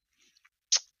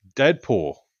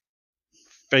 Deadpool.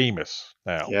 Famous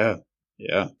now.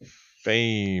 Yeah.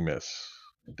 Famous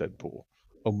Deadpool.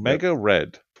 Omega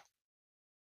Red.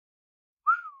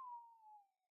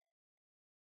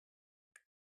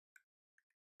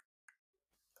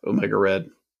 Omega Red.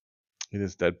 It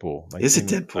is Deadpool. Is it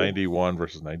Deadpool? 91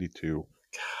 versus 92. Golly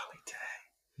dang.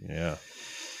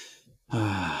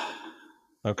 Yeah.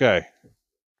 Okay.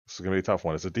 This is going to be a tough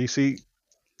one. It's a DC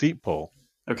deep pull.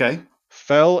 Okay.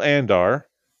 Fel Andar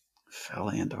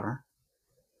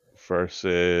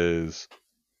versus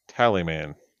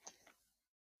Tallyman.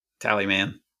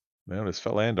 No, it's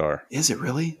Fel Andar. Is it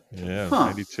really? Yeah,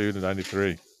 92 to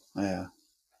 93. Yeah.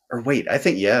 Or wait, I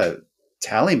think,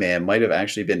 Tallyman might have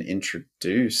actually been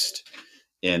introduced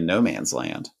in No Man's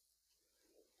Land.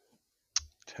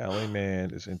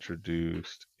 Tallyman is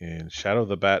introduced in Shadow of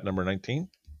the Bat number 19.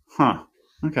 Huh.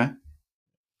 Okay.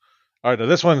 All right, now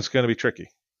this one's going to be tricky.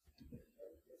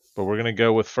 But we're going to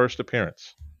go with first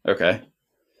appearance. Okay.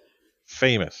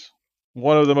 Famous.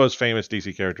 One of the most famous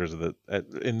DC characters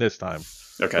in this time.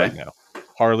 Okay. Right now.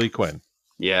 Harley Quinn.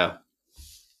 Yeah.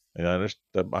 And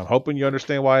I'm hoping you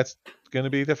understand why it's going to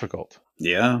be difficult.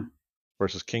 Yeah.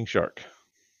 Versus King Shark.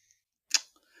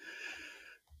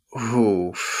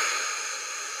 Ooh.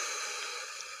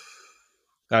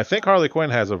 Now, I think Harley Quinn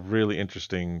has a really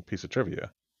interesting piece of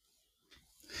trivia.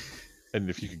 And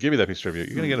if you could give me that piece of trivia,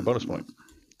 you're going to get a bonus point.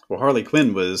 Well, Harley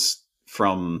Quinn was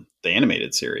from the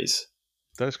animated series.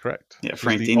 That is correct. Yeah, She's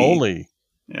Frank the Dini.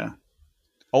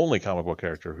 only comic book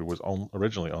character who was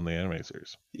originally on the animated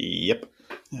series. Yep.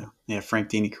 Yeah. Frank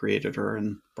Dini created her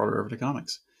and brought her over to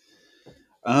comics.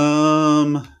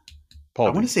 I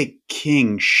want to say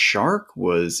King Shark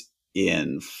was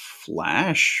in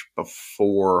Flash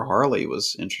before Harley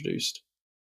was introduced,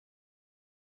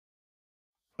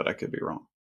 but I could be wrong.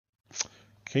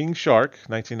 King Shark,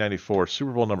 1994,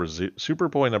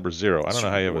 Superboy number 0. I don't know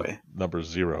how you have a number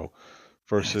 0.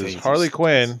 Versus Harley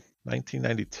Quinn,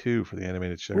 1992 for the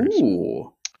animated series.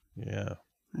 Ooh. Yeah.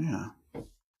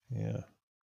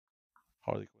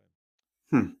 Harley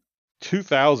Quinn.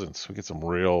 2000s. We get some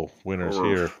real winners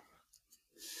here.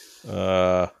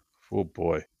 Oh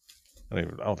boy. I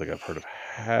don't think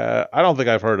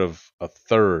I've heard of a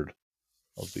third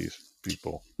of these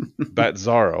people.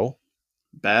 Bat-Zaro.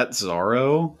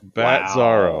 Bat-Zaro?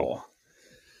 Bat-Zaro.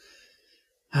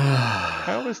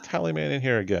 How is Tallyman in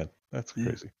here again? That's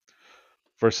crazy.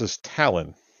 Versus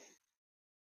Talon.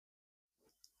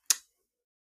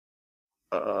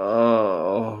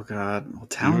 Oh, God. Well,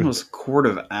 Talon was Court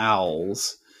of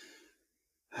Owls.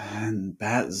 And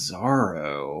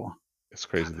Bat-Zaro. It's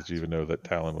crazy that you even know that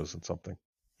Talon was in something.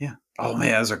 Yeah. Oh,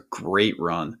 man, that was a great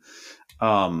run.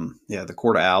 The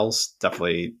Court of Owls,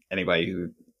 definitely anybody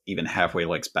who even halfway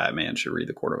likes Batman should read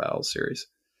the Court of Owls series.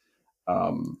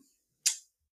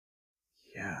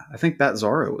 I think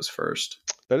Bat-Zaro was first.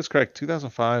 That is correct.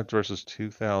 2005 versus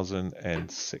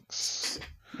 2006.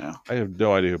 Yeah. I have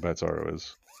no idea who Bat-Zaro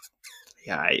is.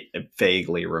 Yeah, I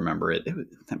vaguely remember it.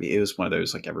 It was one of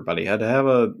those, like, everybody had to have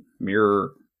a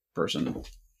mirror person.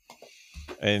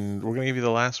 And we're going to give you the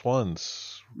last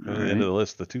ones. At the end of the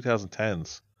list, the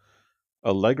 2010s.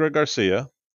 Allegra Garcia.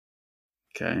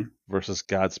 Okay. Versus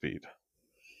Godspeed.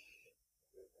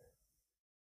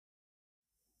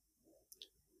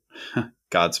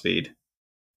 Godspeed.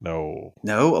 No,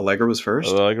 Allegra was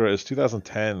first? Allegra is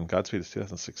 2010. Godspeed is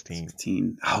 2016.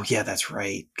 16. Oh, yeah, that's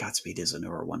right. Godspeed is a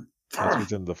newer one.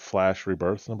 Godspeed's in the Flash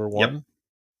Rebirth number 1. Yep.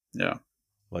 Yeah.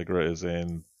 Allegra is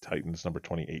in Titans number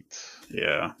 28.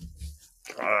 Yeah.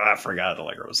 I forgot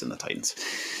Allegra was in the Titans.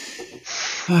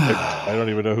 I don't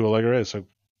even know who Allegra is, so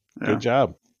good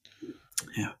job.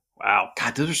 Yeah. Wow.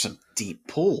 God, those are some deep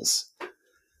pulls.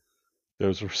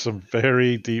 Those were some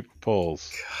very deep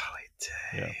pulls. Golly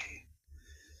day. Yeah.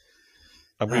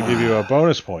 I'm going to give you a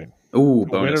bonus point. Ooh,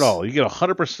 bonus. Win it all. You get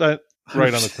 100%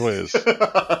 right on the quiz.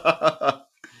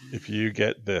 If you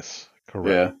get this correct.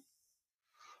 Yeah.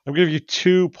 I'm going to give you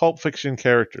 2 Pulp Fiction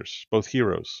characters, both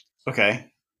heroes. Okay.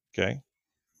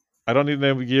 I don't need to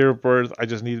know the year of birth. I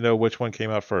just need to know which one came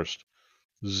out first.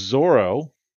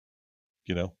 Zorro,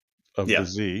 of the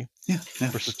Z,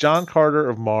 versus John Carter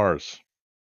of Mars.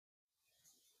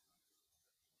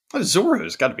 Oh,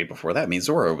 Zorro's got to be before that. I mean,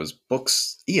 Zorro was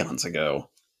books eons ago.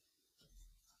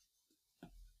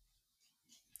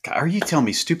 God, are you telling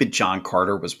me stupid John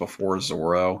Carter was before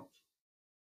Zorro?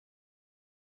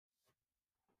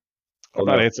 I'm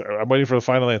waiting for the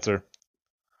final answer.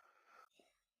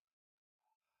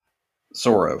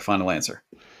 Zorro, final answer.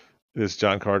 It is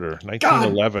John Carter,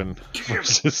 1911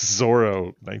 versus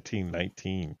Zorro,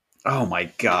 1919. Oh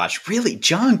my gosh. Really?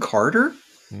 John Carter?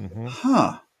 Mm-hmm.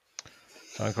 Huh.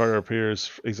 John Carter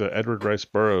appears. He's Edward Rice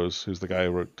Burroughs, who's the guy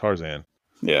who wrote Tarzan.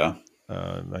 Yeah.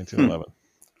 1911.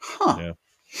 Huh.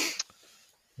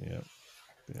 Yeah.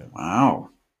 Wow.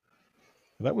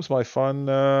 That was my fun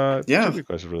trivia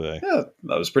question for the day. Yeah,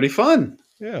 that was pretty fun.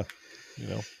 Yeah.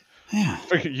 Yeah.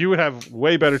 You would have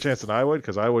way better chance than I would,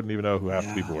 because I wouldn't even know who half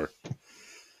the people were.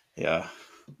 Yeah.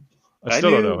 I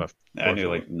still don't know. I knew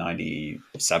like 97%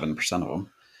 of them.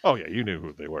 Oh, yeah, you knew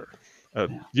who they were.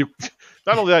 You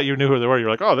not only that, you knew who they were. You're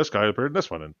like, oh, this guy appeared in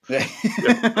this one, and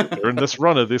they're in this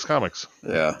run of these comics.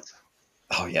 Yeah.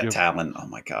 Oh yeah, Talon. Oh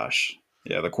my gosh.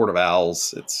 Yeah, the Court of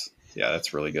Owls.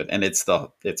 That's really good, and it's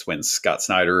when Scott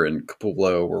Snyder and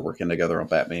Capullo were working together on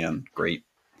Batman. Great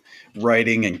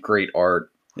writing and great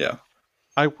art. Yeah.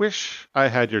 I wish I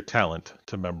had your talent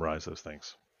to memorize those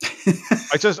things.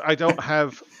 I don't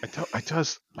have.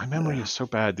 My memory is so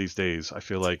bad these days. I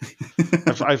feel like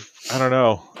I don't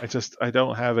know. I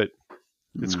don't have it.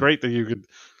 It's great that you could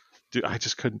do. I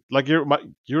just couldn't. Like you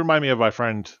remind me of my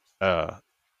friend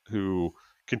who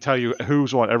can tell you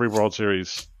who's won every World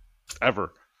Series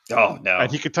ever. Oh no!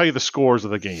 And he could tell you the scores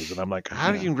of the games, and I'm like,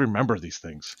 how do you remember these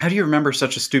things? How do you remember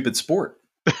such a stupid sport?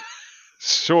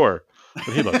 Sure.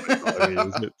 But he loves it. I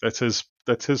mean, that's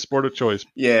his sport of choice.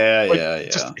 Yeah.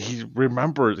 He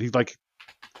remembers. He can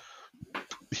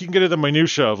get into the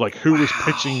minutia of like who was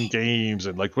pitching games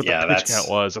and like what the pitch count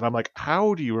was, and I'm like,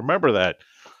 how do you remember that?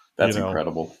 That's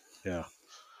incredible. Yeah.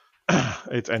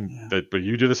 But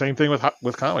you do the same thing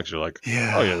with comics. You're like,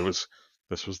 oh yeah,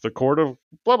 this was the court of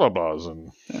blah blah blahs,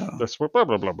 and that's what blah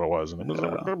blah blah blah was, and it was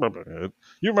blah, blah, blah.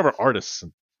 You remember artists.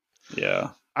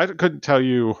 I couldn't tell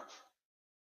you.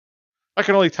 I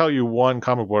can only tell you one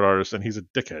comic book artist, and he's a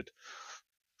dickhead.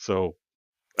 So,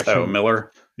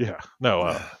 Miller? Yeah,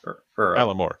 no,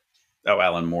 Alan Moore. Oh,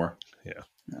 Alan Moore. Yeah,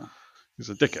 he's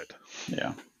a dickhead.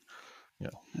 Yeah.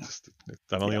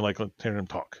 I don't even like hearing him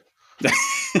talk.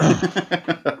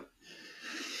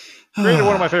 Created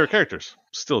one of my favorite characters.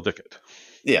 Still a dickhead.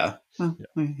 Yeah.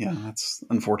 Yeah, that's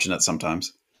unfortunate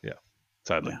sometimes. Yeah,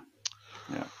 sadly.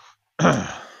 Yeah.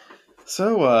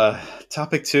 So,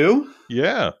 topic 2.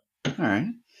 Yeah. All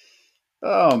right.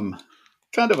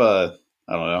 Kind of I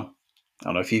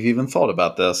don't know if you've even thought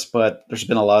about this, but there's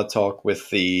been a lot of talk with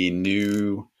the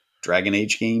new Dragon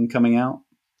Age game coming out.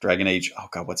 Dragon Age, oh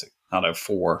god, what's it? I don't know,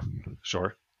 4.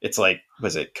 Sure. It's like,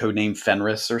 was it Codename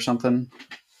Fenris or something?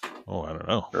 Oh, I don't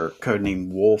know. Or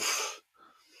Codename Wolf.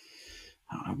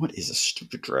 I don't know. What is a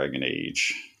stupid Dragon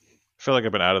Age? I feel like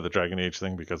I've been out of the Dragon Age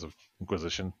thing because of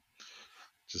Inquisition.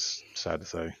 Just sad to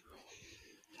say.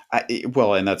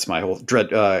 And that's my whole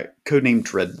Codename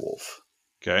Dreadwolf.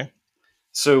 Okay.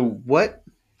 So what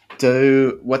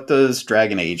does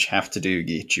Dragon Age have to do to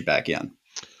get you back in?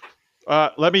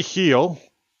 Let me heal.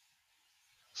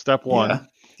 Step 1. Yeah.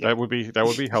 That would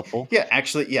be helpful. Yeah,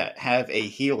 actually, have a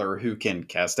healer who can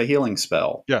cast a healing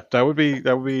spell. Yeah, that would be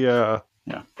that'd be a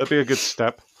good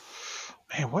step.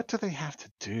 Man, what do they have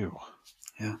to do?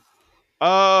 Yeah.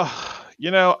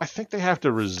 I think they have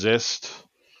to resist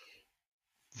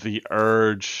the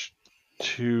urge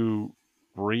to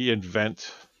reinvent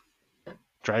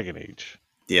Dragon Age.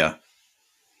 Yeah.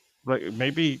 Like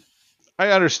maybe I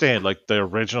understand like the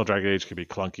original Dragon Age could be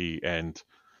clunky and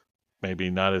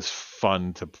maybe not as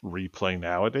fun to replay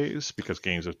nowadays because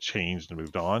games have changed and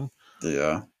moved on.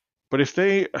 Yeah. But if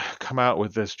they come out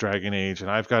with this Dragon Age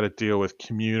and I've got to deal with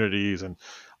communities and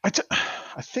I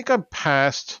think I'm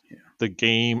past the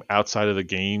game outside of the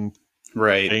game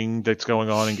thing that's going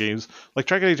on in games. Like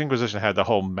Dragon Age Inquisition had the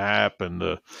whole map and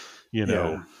the,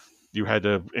 you had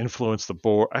to influence the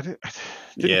board. I didn't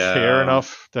care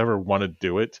enough to ever want to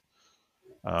do it.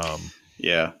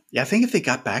 Yeah. I think if they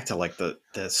got back to like the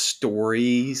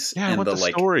stories and the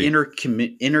like story.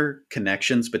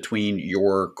 interconnections between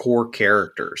your core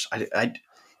characters,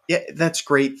 yeah, that's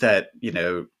great that, you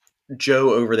know,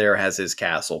 Joe over there has his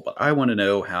castle, but I want to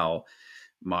know how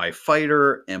my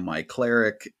fighter and my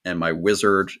cleric and my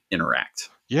wizard interact.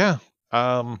 Yeah.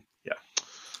 Yeah.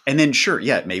 And then sure,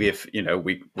 yeah, maybe if, you know,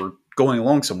 we're going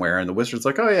along somewhere and the wizard's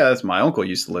like, oh yeah, that's my uncle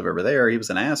used to live over there. He was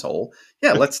an asshole.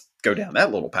 Yeah, let's go down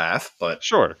that little path. But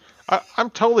sure. I'm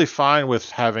totally fine with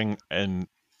having a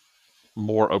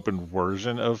more open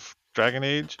version of Dragon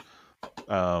Age.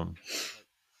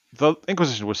 The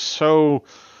Inquisition was so...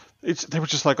 they were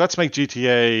just like, let's make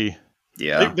GTA...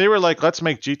 Yeah. They were like, let's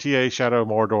make GTA Shadow of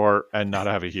Mordor and not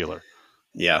have a healer.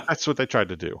 Yeah. That's what they tried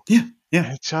to do. Yeah.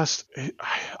 Yeah.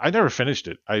 I never finished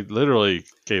it. I literally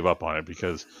gave up on it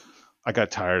because I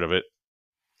got tired of it.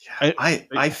 Yeah.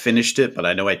 I finished it, but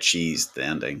I know I cheesed the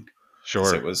ending.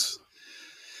 Sure. It was...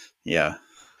 Yeah.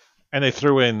 And they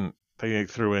threw in,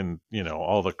 you know,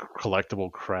 all the collectible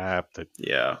crap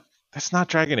that's not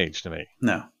Dragon Age to me.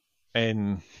 No.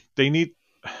 And they need...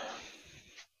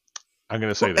 I'm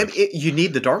going to say this. You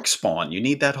need the Darkspawn. You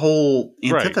need that whole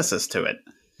antithesis to it.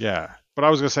 Yeah. But I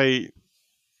was going to say,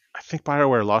 I think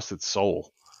BioWare lost its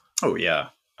soul. Oh, yeah.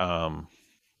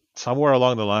 Somewhere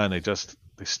along the line, they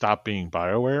stopped being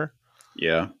BioWare.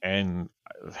 Yeah. And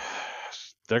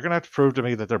they're going to have to prove to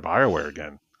me that they're BioWare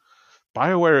again.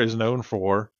 BioWare is known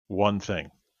for one thing: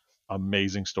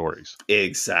 amazing stories.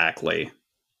 Exactly.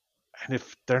 And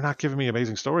if they're not giving me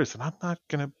amazing stories, then I'm not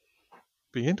going to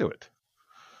be into it.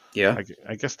 Yeah.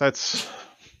 I guess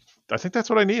I think that's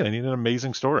what I need. I need an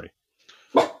amazing story.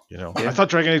 You know, yeah. I thought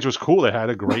Dragon Age was cool. They had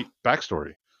a great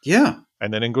backstory. Yeah.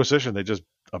 And then Inquisition, they just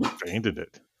abandoned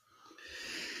it.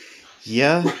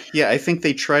 Yeah. Yeah. I think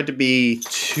they tried to be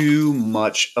too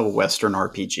much of a Western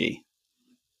RPG.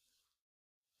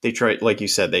 They tried, like you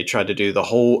said, they tried to do the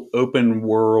whole open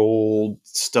world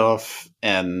stuff,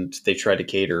 and they tried to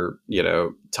cater, you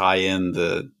know, tie in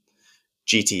the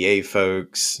GTA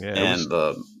folks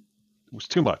it was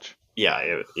too much.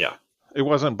 Yeah. It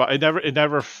wasn't, but it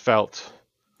never felt.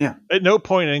 Yeah. At no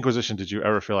point in Inquisition did you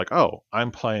ever feel like, oh,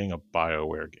 I'm playing a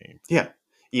BioWare game. Yeah.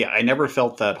 Yeah. I never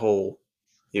felt that whole,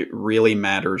 it really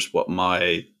matters what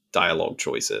my dialogue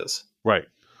choice is. Right.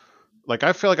 Like,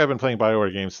 I feel like I've been playing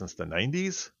BioWare games since the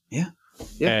 90s. Yeah.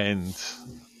 And,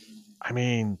 I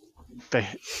mean,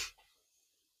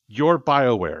 you're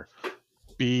BioWare.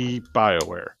 Be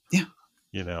BioWare. Yeah.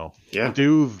 You know? Yeah.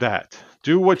 Do that.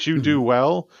 Do what you do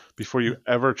well before you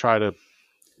ever try to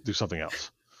do something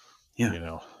else. Yeah. You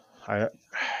know? I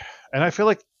feel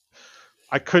like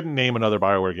I couldn't name another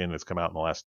BioWare game that's come out in the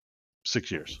last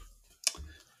 6 years.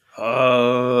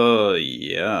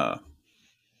 Yeah.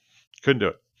 Couldn't do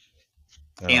it.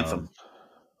 Anthem.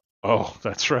 Oh,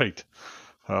 that's right.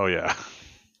 Oh, yeah.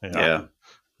 Yeah.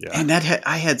 And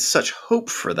I had such hope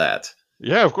for that.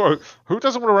 Yeah, of course. Who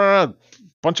doesn't want to run around? A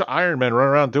bunch of Iron Men run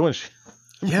around doing shit.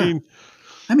 I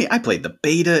mean, I played the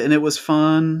beta and it was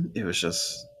fun. It was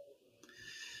just...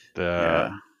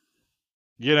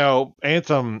 You know,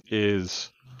 Anthem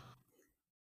is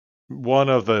one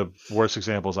of the worst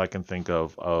examples I can think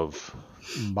of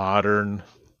modern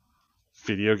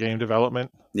video game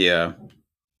development. Yeah.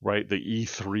 Right? The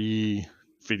E3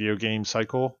 video game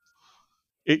cycle.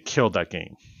 It killed that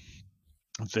game.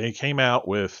 They came out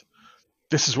with,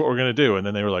 this is what we're going to do. And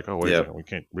then they were like, oh, wait a second, we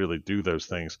can't really do those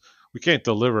things. We can't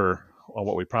deliver on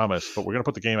what we promised, but we're going to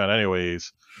put the game out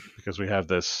anyways because we have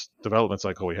this development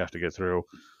cycle we have to get through.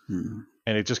 And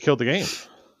it just killed the game.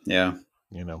 Yeah.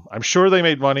 You know, I'm sure they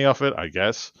made money off it, I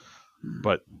guess,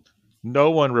 but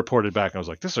no one reported back and was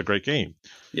like, this is a great game.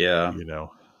 Yeah. You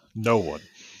know, no one.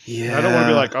 Yeah. I don't want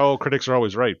to be like, oh, critics are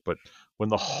always right. But when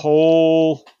the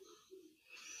whole,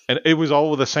 and it was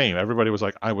all the same. Everybody was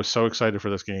like, I was so excited for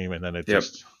this game. And then it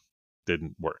just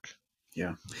didn't work.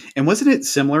 Yeah. And wasn't it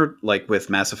similar like with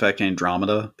Mass Effect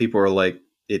Andromeda? People were like,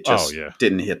 it just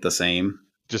didn't hit the same.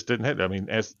 Just didn't hit. I mean,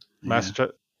 as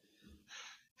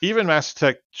even Mass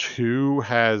Effect 2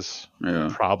 has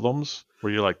problems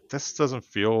where you're like, this doesn't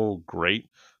feel great.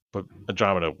 But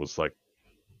Andromeda was like,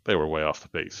 they were way off the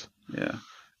base. Yeah.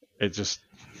 It just,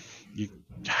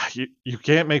 you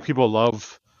can't make people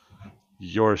love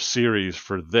your series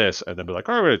for this and then be like,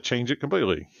 all right, we're going to change it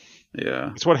completely.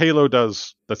 Yeah. It's what Halo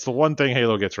does. That's the one thing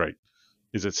Halo gets right,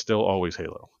 is it's still always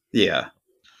Halo. Yeah.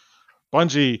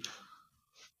 Bungie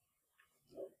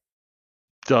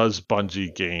does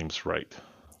Bungie games right.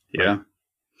 Yeah.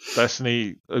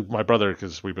 Destiny, my brother,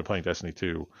 because we've been playing Destiny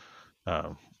 2,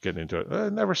 getting into it. I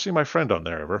never see my friend on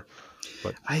there ever.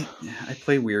 But I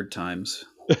play weird times.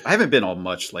 I haven't been on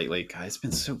much lately, guys. It's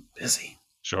been so busy.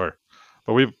 Sure,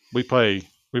 but we've been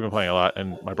playing a lot,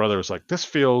 and my brother was like, "This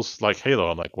feels like Halo."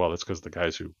 I'm like, "Well, it's because the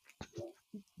guys who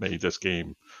made this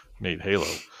game made Halo,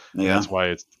 and Yeah. that's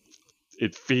why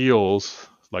it feels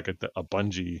like a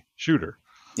Bungie shooter."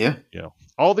 Yeah.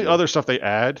 All the other stuff they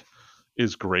add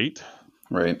is great,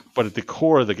 right? But at the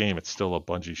core of the game, it's still a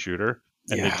Bungie shooter,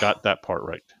 and they got that part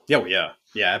right. Yeah,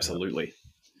 absolutely.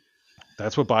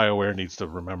 That's what BioWare needs to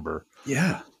remember.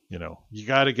 Yeah. You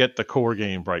got to get the core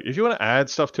game right. If you want to add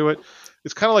stuff to it,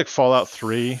 it's kind of like Fallout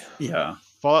 3. Yeah.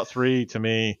 Fallout 3, to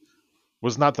me,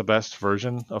 was not the best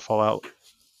version of Fallout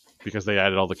because they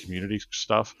added all the community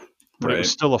stuff. But it was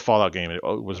still a Fallout game. It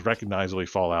was recognizably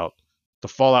Fallout. The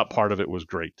Fallout part of it was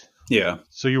great. Yeah.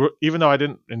 So even though I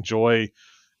didn't enjoy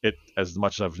it as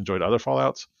much as I've enjoyed other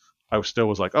Fallouts, I still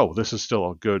was like, oh, this is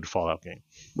still a good Fallout game.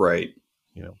 Right.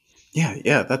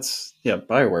 Yeah, that's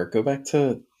BioWare. Go back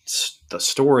to the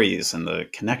stories and the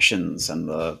connections and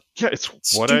the it's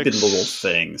stupid little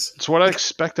things. It's what I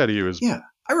expect out of you. Is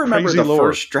I remember the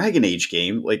first Dragon Age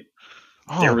game. Like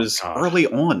there was gosh. early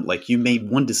on, like you made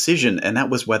one decision, and that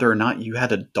was whether or not you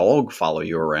had a dog follow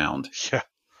you around. Yeah,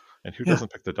 and who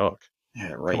doesn't pick the dog?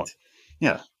 Yeah, right.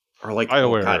 Yeah, or like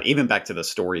BioWare. Even back to the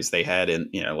stories they had in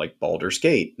like Baldur's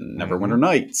Gate and Neverwinter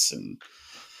Nights, and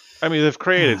I mean they've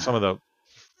created some of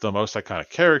the most iconic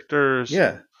characters.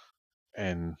 Yeah.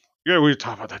 And we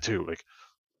talk about that too. Like,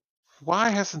 why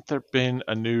hasn't there been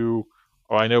a new?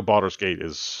 Oh, I know Baldur's Gate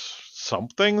is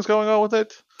something's going on with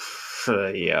it.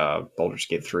 Yeah, Baldur's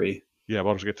Gate 3. Yeah,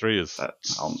 Baldur's Gate 3 is.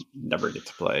 I'll never get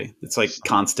to play. It's like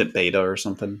constant beta or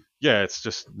something. Yeah, it's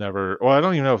just never. Well, I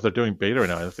don't even know if they're doing beta right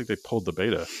now. I think they pulled the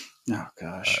beta. Oh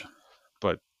gosh.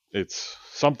 But it's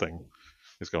something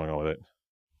is going on with it.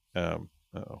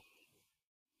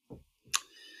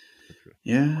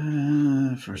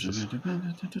 Yeah,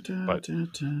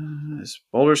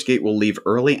 Baldur's Gate will leave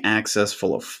early access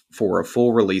for a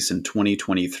full release in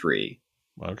 2023.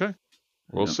 Okay,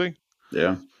 we'll see.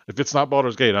 Yeah, if it's not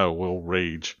Baldur's Gate, I will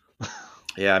rage.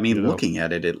 Yeah, I mean, looking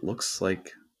at it, it looks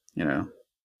like But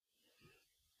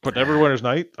Neverwinter's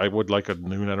Night, I would like a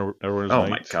new Neverwinter's Night. Oh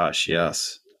my gosh,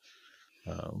 yes.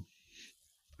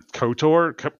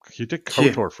 KOTOR, you did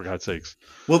KOTOR for God's sakes.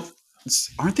 Well.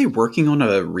 Aren't they working on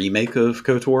a remake of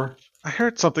KOTOR? I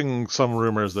heard some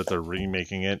rumors that they're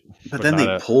remaking it. But then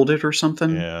they pulled it or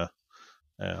something? Yeah.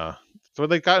 So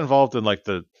they got involved in like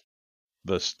the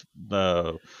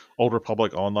Old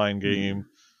Republic online game,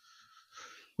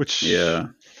 which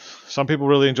some people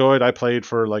really enjoyed. I played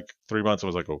for like 3 months and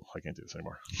was like, oh, I can't do this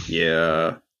anymore.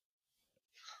 Yeah.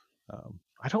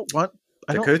 The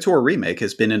KOTOR remake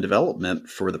has been in development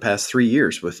for the past 3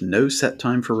 years with no set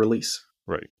time for release.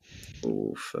 Right.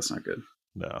 Oof, that's not good.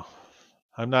 No,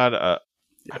 I'm not. I'm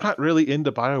not really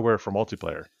into BioWare for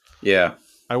multiplayer. Yeah,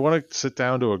 I want to sit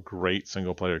down to a great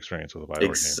single player experience with a BioWare game.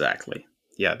 Exactly.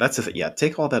 Yeah, that's the thing. Yeah,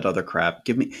 take all that other crap.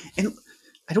 Give me, and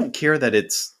I don't care that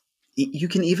it's. You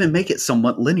can even make it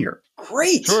somewhat linear.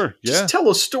 Great. Sure. Yeah. Just tell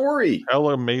a story. Tell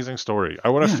an amazing story. I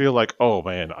want to feel like, oh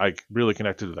man, I really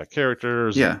connected to that character.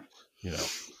 Yeah. And,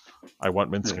 I want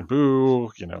Minsk and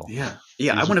Boo. Yeah.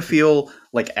 Yeah. I want to feel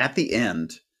like at the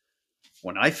end.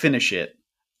 When I finish it,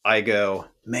 I go,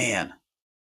 man,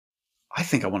 I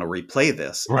think I want to replay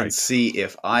this and see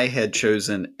if I had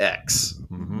chosen X,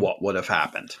 what would have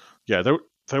happened. Yeah,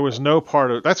 there was no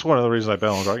part of... That's one of the reasons I bet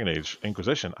on Dragon Age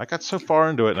Inquisition. I got so far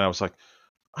into it, and I was like,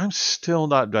 I'm still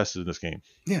not invested in this game.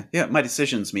 Yeah. My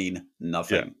decisions mean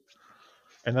nothing. Yeah.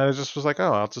 And then I just was like,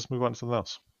 oh, I'll just move on to something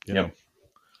else. Yeah.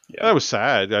 That was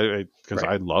sad, because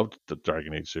I loved the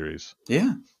Dragon Age series.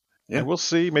 Yeah. And we'll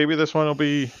see. Maybe this one will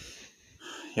be...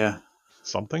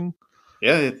 something.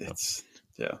 It's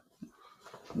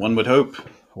one would hope.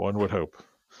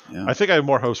 Yeah. I think I have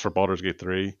more hopes for Baldur's Gate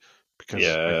 3 because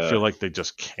I feel like they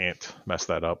just can't mess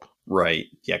that up. Right.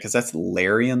 Yeah, because that's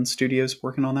Larian Studios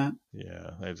working on that.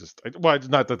 Yeah. It's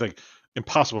not that they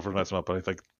impossible for them to mess them up, but I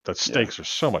think the stakes are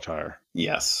so much higher.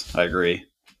 Yes, I agree.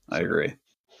 So,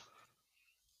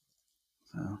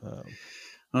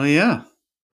 yeah.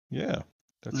 Yeah.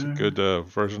 That's a good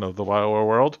version of the BioWare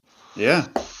world. Yeah.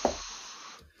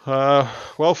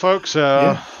 Well, folks,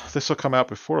 this will come out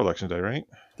before Election Day, right?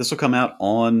 This will come out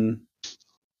on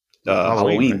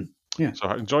Halloween. Yeah. So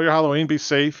enjoy your Halloween. Be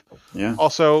safe. Yeah.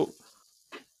 Also,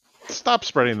 stop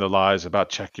spreading the lies about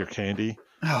check your candy.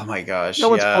 Oh my gosh. No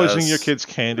one's poisoning your kids'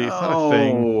 candy. It's not a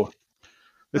thing.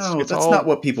 That's not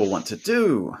what people want to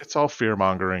do. It's all fear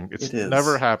mongering. It's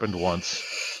never happened once.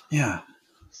 Yeah.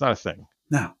 It's not a thing.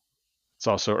 No. It's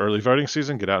also early voting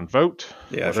season. Get out and vote.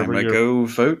 Yeah, I might go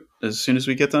vote as soon as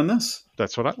we get done this.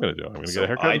 That's what I'm going to do. I'm going to get a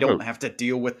haircut. I don't have to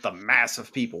deal with the mass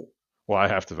of people. Well, I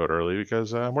have to vote early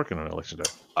because I'm working on election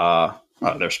day.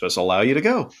 They're supposed to allow you to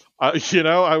go. I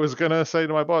was going to say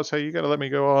to my boss, hey, you got to let me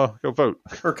go vote.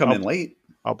 Or come in late.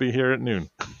 I'll be here at noon.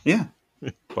 Yeah.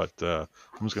 But I'm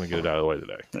just going to get it out of the way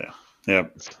today. Yeah. Yeah.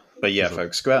 But yeah,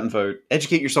 folks, go out and vote.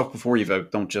 Educate yourself before you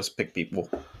vote. Don't just pick people.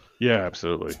 Yeah,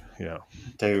 absolutely. Yeah.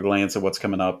 Take a glance at what's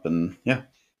coming up, and yeah.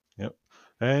 Yep.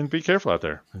 And be careful out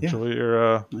there. Enjoy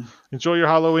your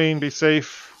Halloween. Be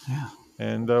safe. Yeah.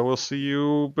 And we'll see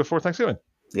you before Thanksgiving.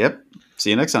 Yep. See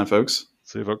you next time, folks.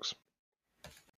 See you, folks.